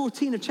 verse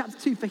 14 of chapter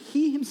 2, for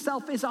he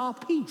himself is our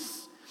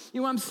peace.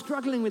 When I'm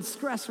struggling with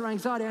stress or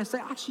anxiety, I say,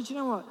 actually, do you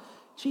know what?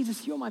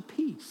 Jesus, you're my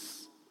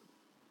peace.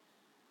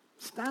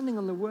 Standing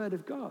on the word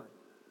of God.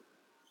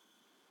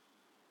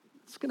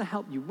 It's going to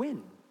help you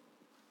win.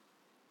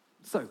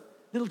 So,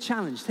 Little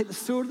challenge. Take the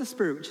sword of the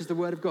Spirit, which is the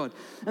word of God.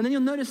 And then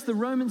you'll notice the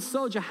Roman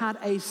soldier had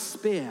a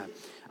spear.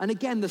 And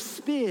again, the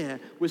spear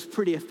was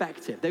pretty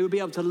effective. They would be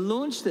able to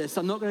launch this.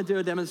 I'm not going to do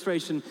a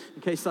demonstration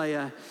in case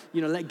I,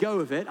 let go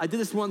of it. I did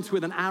this once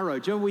with an arrow.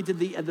 Do you remember we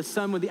did the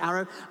sermon with the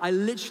arrow? I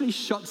literally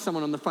shot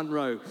someone on the front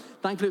row.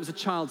 Thankfully, it was a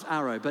child's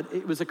arrow, but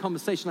it was a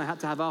conversation I had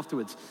to have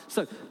afterwards.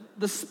 So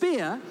the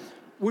spear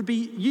would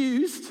be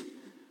used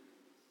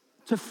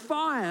to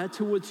fire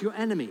towards your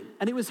enemy.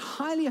 And it was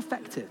highly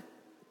effective.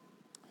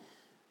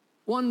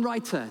 One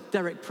writer,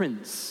 Derek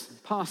Prince,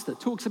 pastor,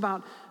 talks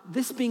about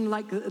this being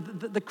like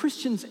the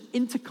Christian's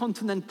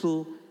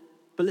intercontinental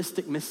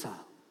ballistic missile.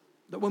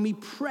 That when we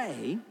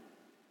pray,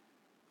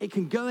 it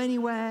can go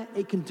anywhere,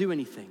 it can do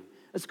anything.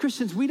 As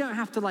Christians, we don't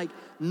have to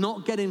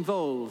not get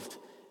involved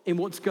in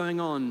what's going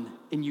on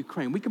in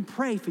Ukraine. We can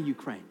pray for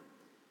Ukraine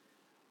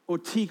or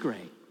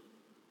Tigray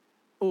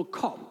or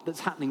COP that's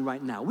happening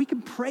right now. We can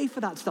pray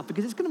for that stuff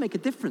because it's going to make a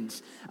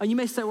difference. And you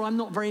may say, well, I'm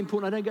not very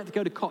important. I don't get to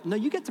go to COP. No,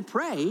 you get to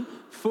pray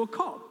for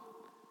COP.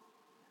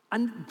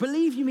 And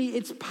believe you me,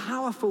 it's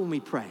powerful when we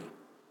pray.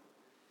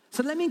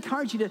 So let me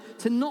encourage you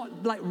to not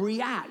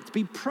react,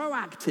 be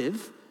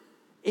proactive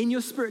in your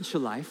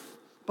spiritual life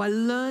by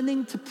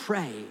learning to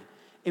pray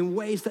in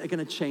ways that are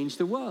going to change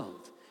the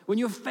world. When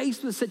you're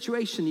faced with a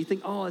situation, you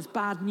think, oh, it's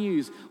bad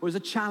news or it's a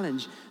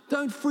challenge.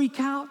 Don't freak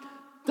out.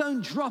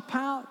 Don't drop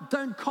out,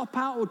 don't cop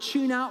out or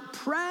tune out.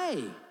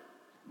 Pray.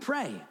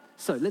 Pray.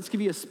 So let's give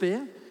you a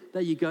spear.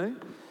 There you go.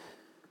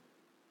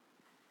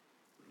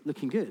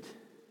 Looking good.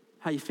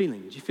 How are you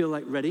feeling? Do you feel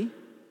ready?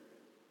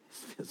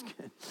 This feels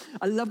good.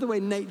 I love the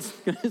way Nate's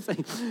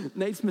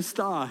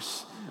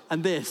mustache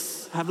and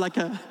this have like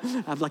a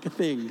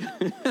thing.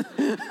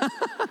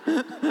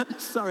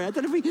 Sorry, I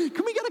don't know if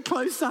can we get a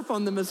close up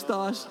on the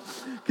mustache?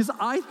 Because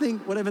I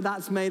think whatever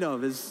that's made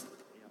of is,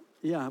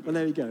 yeah, well,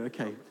 there you go.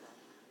 Okay.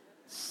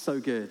 So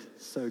good,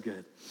 so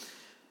good.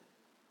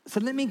 So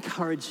let me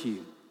encourage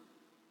you.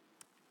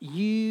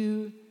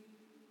 You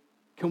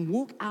can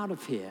walk out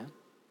of here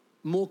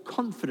more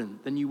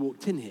confident than you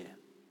walked in here.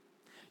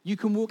 You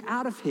can walk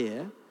out of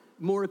here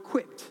more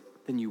equipped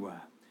than you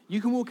were. You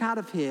can walk out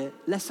of here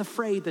less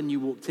afraid than you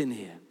walked in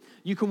here.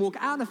 You can walk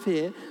out of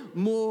here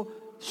more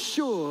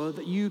sure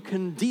that you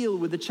can deal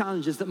with the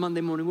challenges that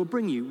Monday morning will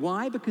bring you.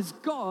 Why? Because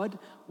God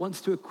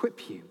wants to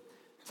equip you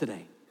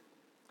today.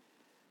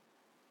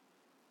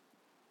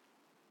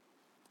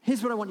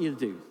 Here's what I want you to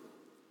do.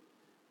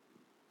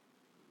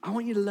 I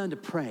want you to learn to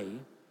pray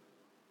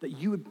that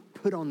you would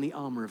put on the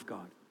armor of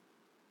God.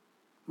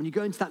 When you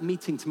go into that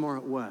meeting tomorrow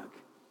at work,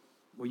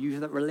 or you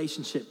have that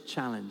relationship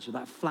challenge, or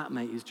that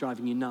flatmate who's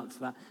driving you nuts, or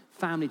that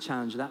family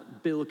challenge, or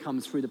that bill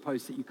comes through the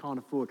post that you can't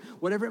afford,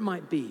 whatever it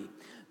might be,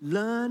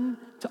 learn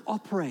to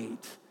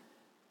operate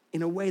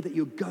in a way that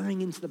you're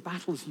going into the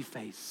battles you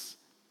face.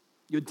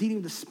 You're dealing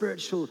with the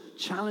spiritual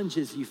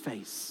challenges you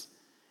face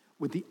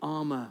with the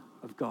armor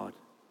of God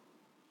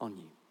on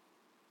you.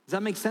 Does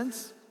that make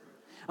sense?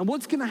 And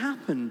what's going to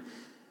happen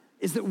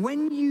is that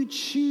when you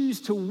choose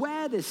to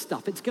wear this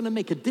stuff, it's going to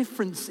make a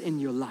difference in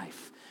your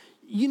life.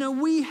 You know,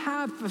 we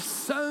have for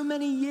so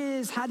many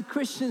years had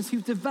Christians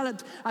who've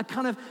developed a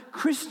kind of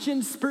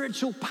Christian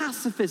spiritual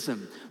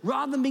pacifism.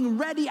 Rather than being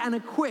ready and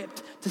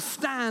equipped to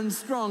stand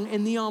strong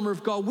in the armor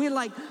of God,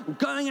 we're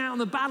going out on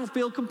the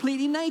battlefield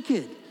completely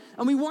naked.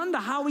 And we wonder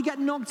how we get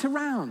knocked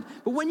around.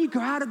 But when you go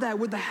out of there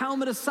with the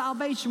helmet of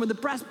salvation, with the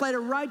breastplate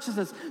of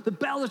righteousness, the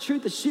belt of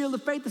truth, the shield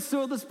of faith, the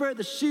sword of the Spirit,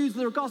 the shoes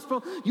of the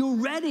gospel, you're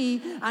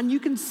ready and you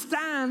can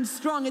stand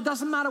strong. It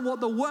doesn't matter what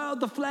the world,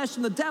 the flesh,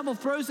 and the devil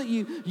throws at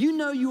you. You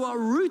know you are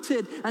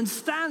rooted and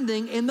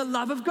standing in the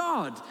love of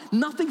God.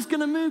 Nothing's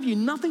going to move you.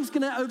 Nothing's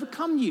going to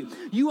overcome you.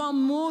 You are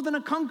more than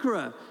a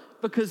conqueror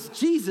because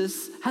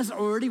Jesus has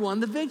already won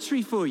the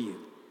victory for you.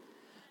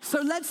 So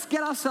let's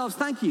get ourselves,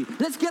 thank you,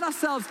 let's get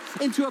ourselves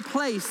into a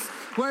place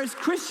where as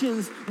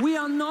Christians, we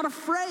are not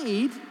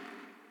afraid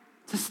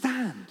to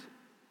stand.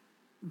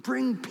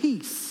 Bring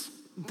peace,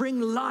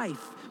 bring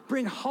life,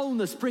 bring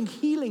wholeness, bring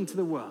healing to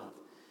the world.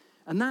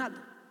 And that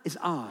is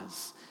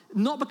ours,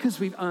 not because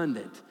we've earned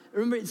it.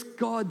 Remember, it's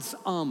God's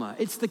armor.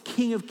 It's the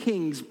King of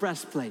Kings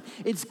breastplate.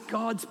 It's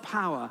God's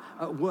power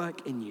at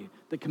work in you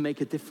that can make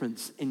a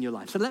difference in your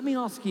life. So let me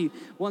ask you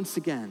once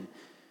again,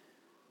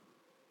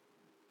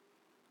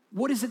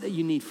 what is it that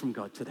you need from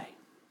God today?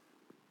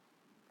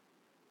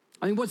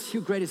 I mean, what's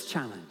your greatest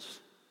challenge?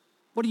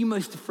 What are you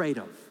most afraid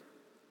of?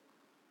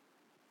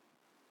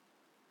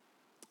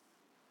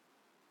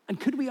 And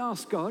could we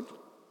ask God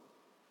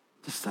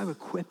to so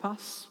equip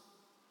us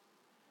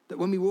that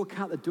when we walk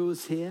out the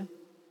doors here,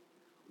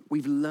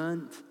 we've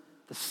learned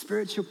the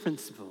spiritual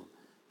principle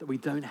that we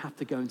don't have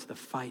to go into the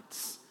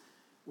fights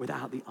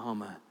without the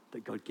armor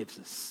that God gives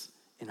us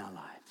in our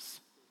lives.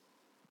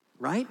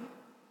 Right?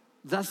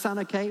 Does that sound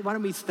okay? Why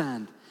don't we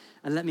stand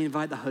and let me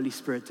invite the Holy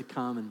Spirit to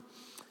come. And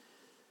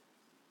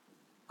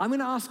I'm going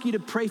to ask you to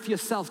pray for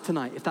yourself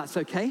tonight, if that's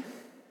okay.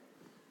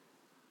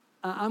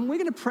 And we're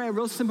going to pray a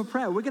real simple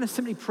prayer. We're going to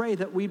simply pray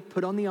that we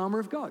put on the armor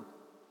of God.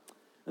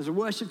 As a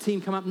worship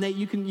team come up, Nate,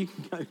 you can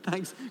go.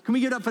 Thanks. Can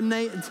we give it up for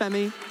Nate and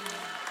Temi?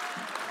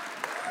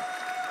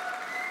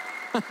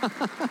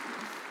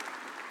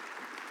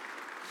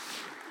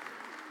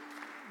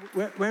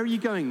 Where are you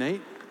going,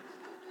 Nate?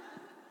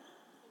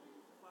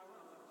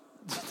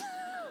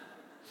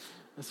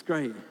 That's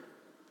great.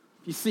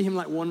 If you see him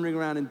like wandering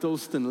around in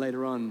Dalston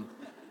later on,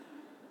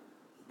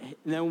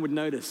 no one would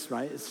notice,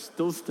 right? It's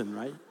Dalston,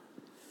 right?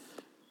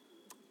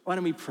 Why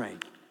don't we pray?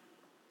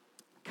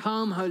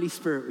 Come, Holy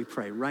Spirit, we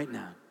pray right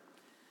now.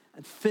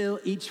 And fill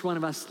each one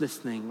of us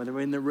listening, whether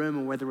we're in the room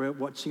or whether we're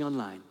watching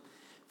online.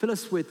 Fill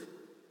us with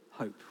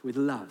hope, with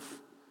love,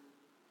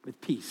 with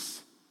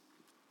peace.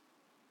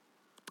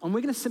 And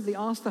we're going to simply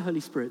ask the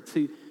Holy Spirit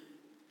to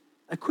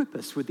equip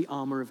us with the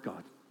armor of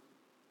God.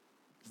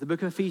 As the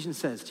book of Ephesians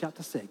says,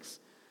 chapter 6,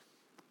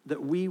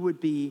 that we would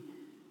be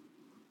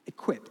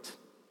equipped,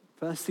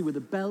 firstly, with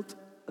a belt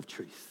of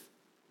truth.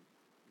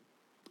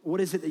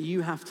 What is it that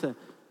you have to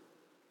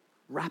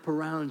wrap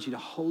around you to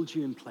hold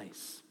you in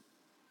place?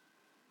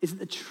 Is it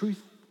the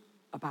truth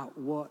about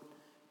what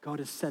God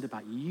has said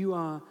about you? You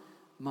are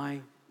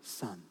my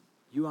son.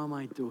 You are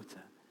my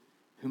daughter,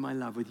 whom I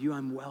love. With you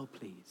I'm well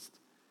pleased.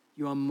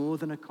 You are more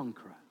than a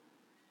conqueror.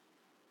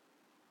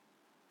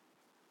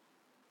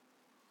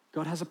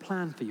 God has a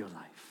plan for your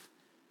life.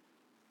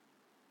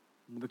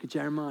 In the book of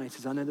Jeremiah, it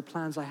says, I know the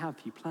plans I have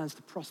for you, plans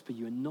to prosper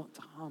you and not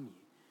to harm you,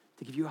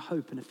 to give you a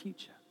hope and a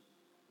future.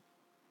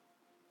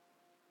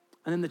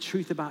 And then the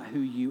truth about who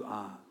you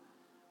are.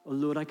 Oh,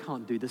 Lord, I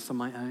can't do this on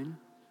my own.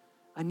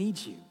 I need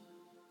you.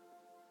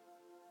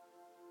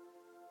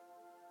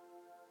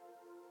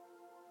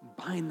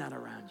 Bind that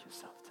around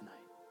yourself tonight.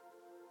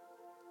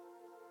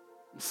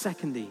 And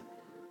secondly,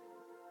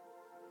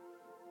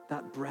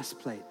 that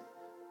breastplate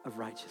of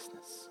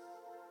righteousness.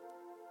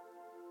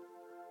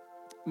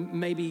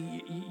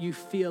 Maybe you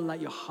feel like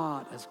your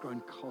heart has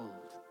grown cold.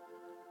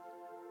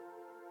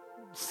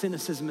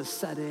 Cynicism has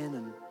set in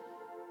and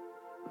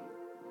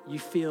you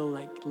feel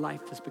like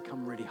life has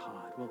become really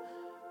hard. Well,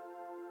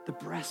 the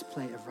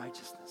breastplate of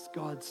righteousness,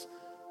 God's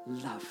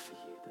love for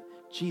you,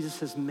 that Jesus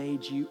has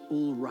made you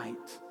all right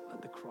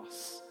at the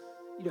cross.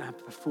 You don't have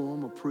to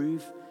perform or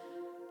prove.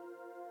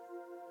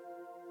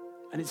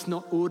 And it's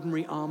not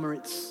ordinary armor,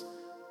 it's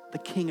the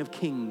King of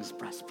Kings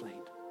breastplate.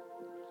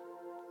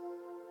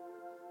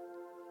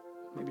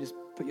 Maybe just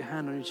put your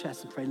hand on your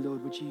chest and pray,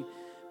 Lord, would you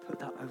put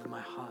that over my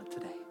heart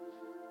today?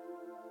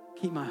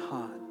 Keep my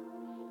heart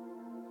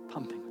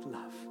pumping with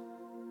love.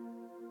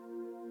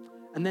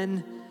 And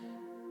then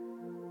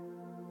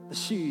the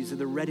shoes are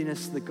the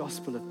readiness of the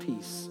gospel of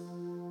peace.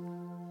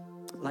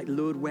 Like,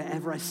 Lord,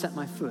 wherever I set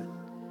my foot,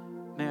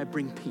 may I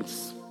bring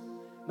peace.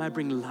 May I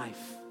bring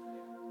life.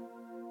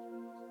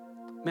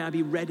 May I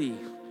be ready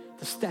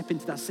to step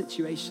into that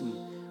situation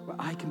where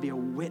I can be a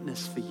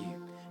witness for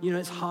you. You know,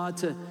 it's hard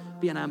to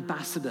be an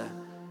ambassador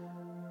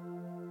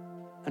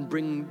and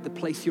bring the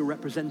place you're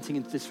representing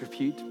into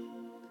disrepute.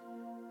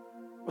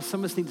 Well,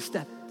 some of us need to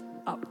step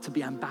up to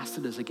be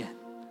ambassadors again.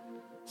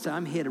 So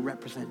I'm here to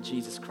represent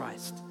Jesus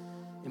Christ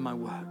in my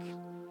work,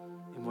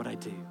 in what I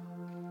do.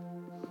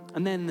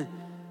 And then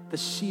the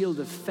shield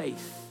of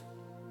faith.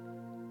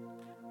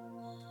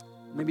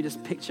 Maybe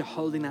just picture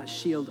holding that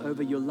shield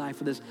over your life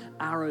where there's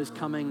arrows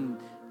coming,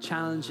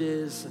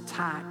 challenges,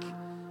 attack.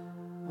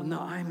 Well, no,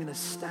 I'm going to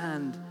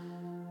stand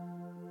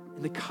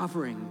in the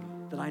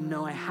covering that I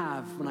know I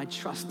have when I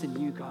trust in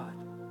you, God.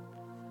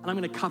 And I'm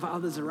going to cover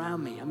others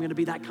around me. I'm going to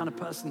be that kind of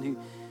person who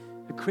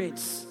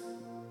creates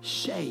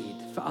shade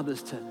for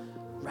others to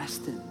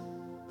rest in,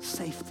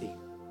 safety.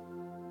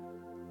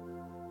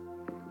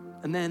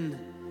 And then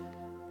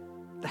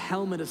the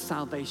helmet of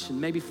salvation.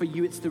 Maybe for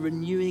you, it's the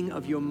renewing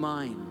of your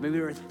mind. Maybe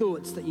there are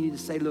thoughts that you need to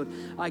say, Lord,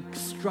 I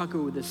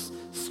struggle with this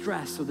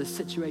stress or this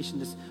situation.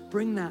 Just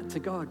bring that to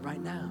God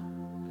right now.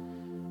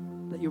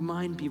 Let your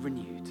mind be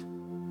renewed.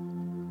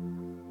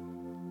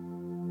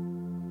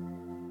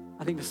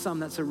 I think for some,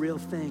 that's a real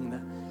thing,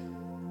 that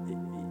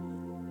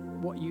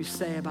what you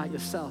say about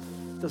yourself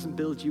doesn't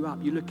build you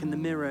up. You look in the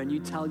mirror and you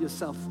tell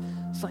yourself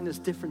something that's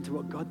different to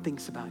what God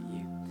thinks about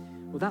you.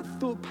 Well, that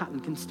thought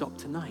pattern can stop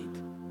tonight.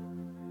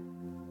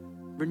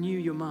 Renew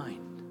your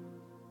mind.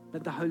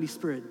 Let the Holy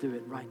Spirit do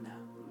it right now.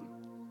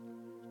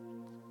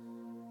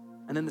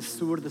 And then the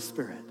sword of the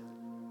Spirit.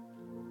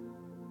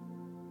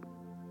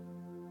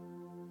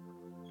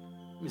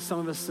 I mean, some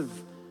of us have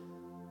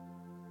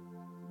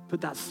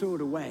put that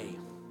sword away.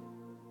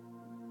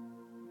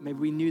 Maybe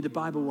we knew the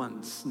Bible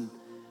once and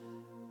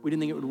we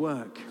didn't think it would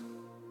work.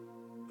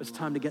 It's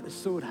time to get the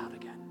sword out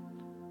again.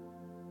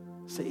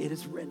 Say, it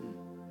is written.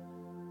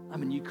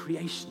 I'm a new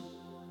creation.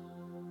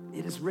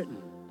 It is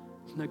written.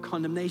 There's no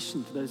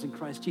condemnation for those in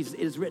Christ Jesus.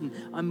 It is written,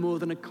 I'm more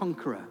than a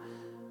conqueror.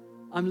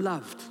 I'm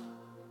loved.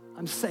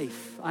 I'm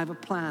safe. I have a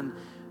plan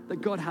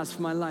that God has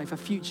for my life, a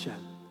future,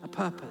 a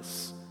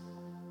purpose.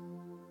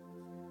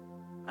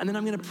 And then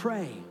I'm going to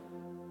pray.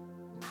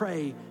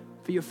 Pray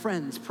for your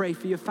friends. Pray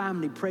for your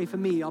family. Pray for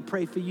me. I'll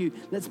pray for you.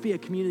 Let's be a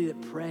community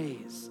that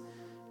prays.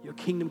 Your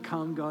kingdom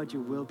come, God,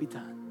 your will be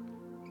done.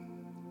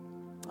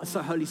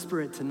 So, Holy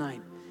Spirit,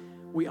 tonight,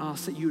 we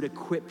ask that you would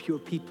equip your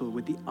people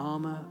with the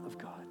armor of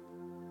God.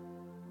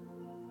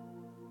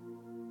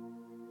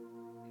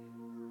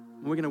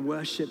 And we're going to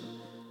worship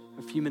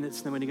a few minutes,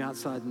 and then we're going to go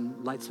outside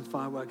and light some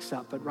fireworks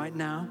up. But right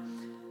now,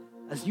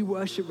 as you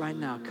worship right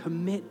now,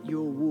 commit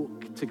your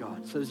walk to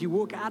God. So as you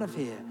walk out of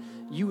here,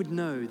 you would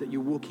know that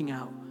you're walking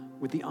out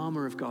with the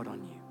armor of God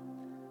on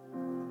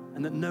you,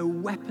 and that no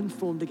weapon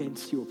formed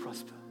against you will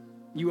prosper.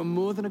 You are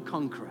more than a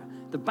conqueror.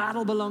 The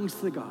battle belongs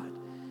to God,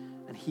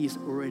 and he's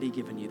already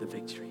given you the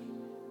victory.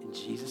 In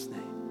Jesus'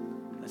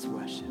 name, let's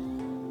worship.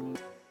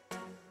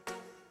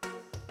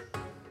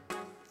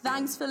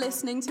 Thanks for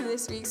listening to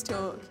this week's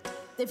talk.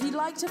 If you'd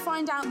like to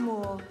find out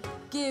more,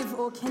 give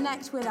or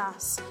connect with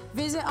us,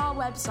 visit our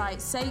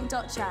website,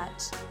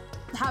 saint.church.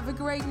 Have a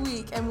great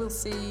week, and we'll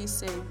see you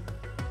soon.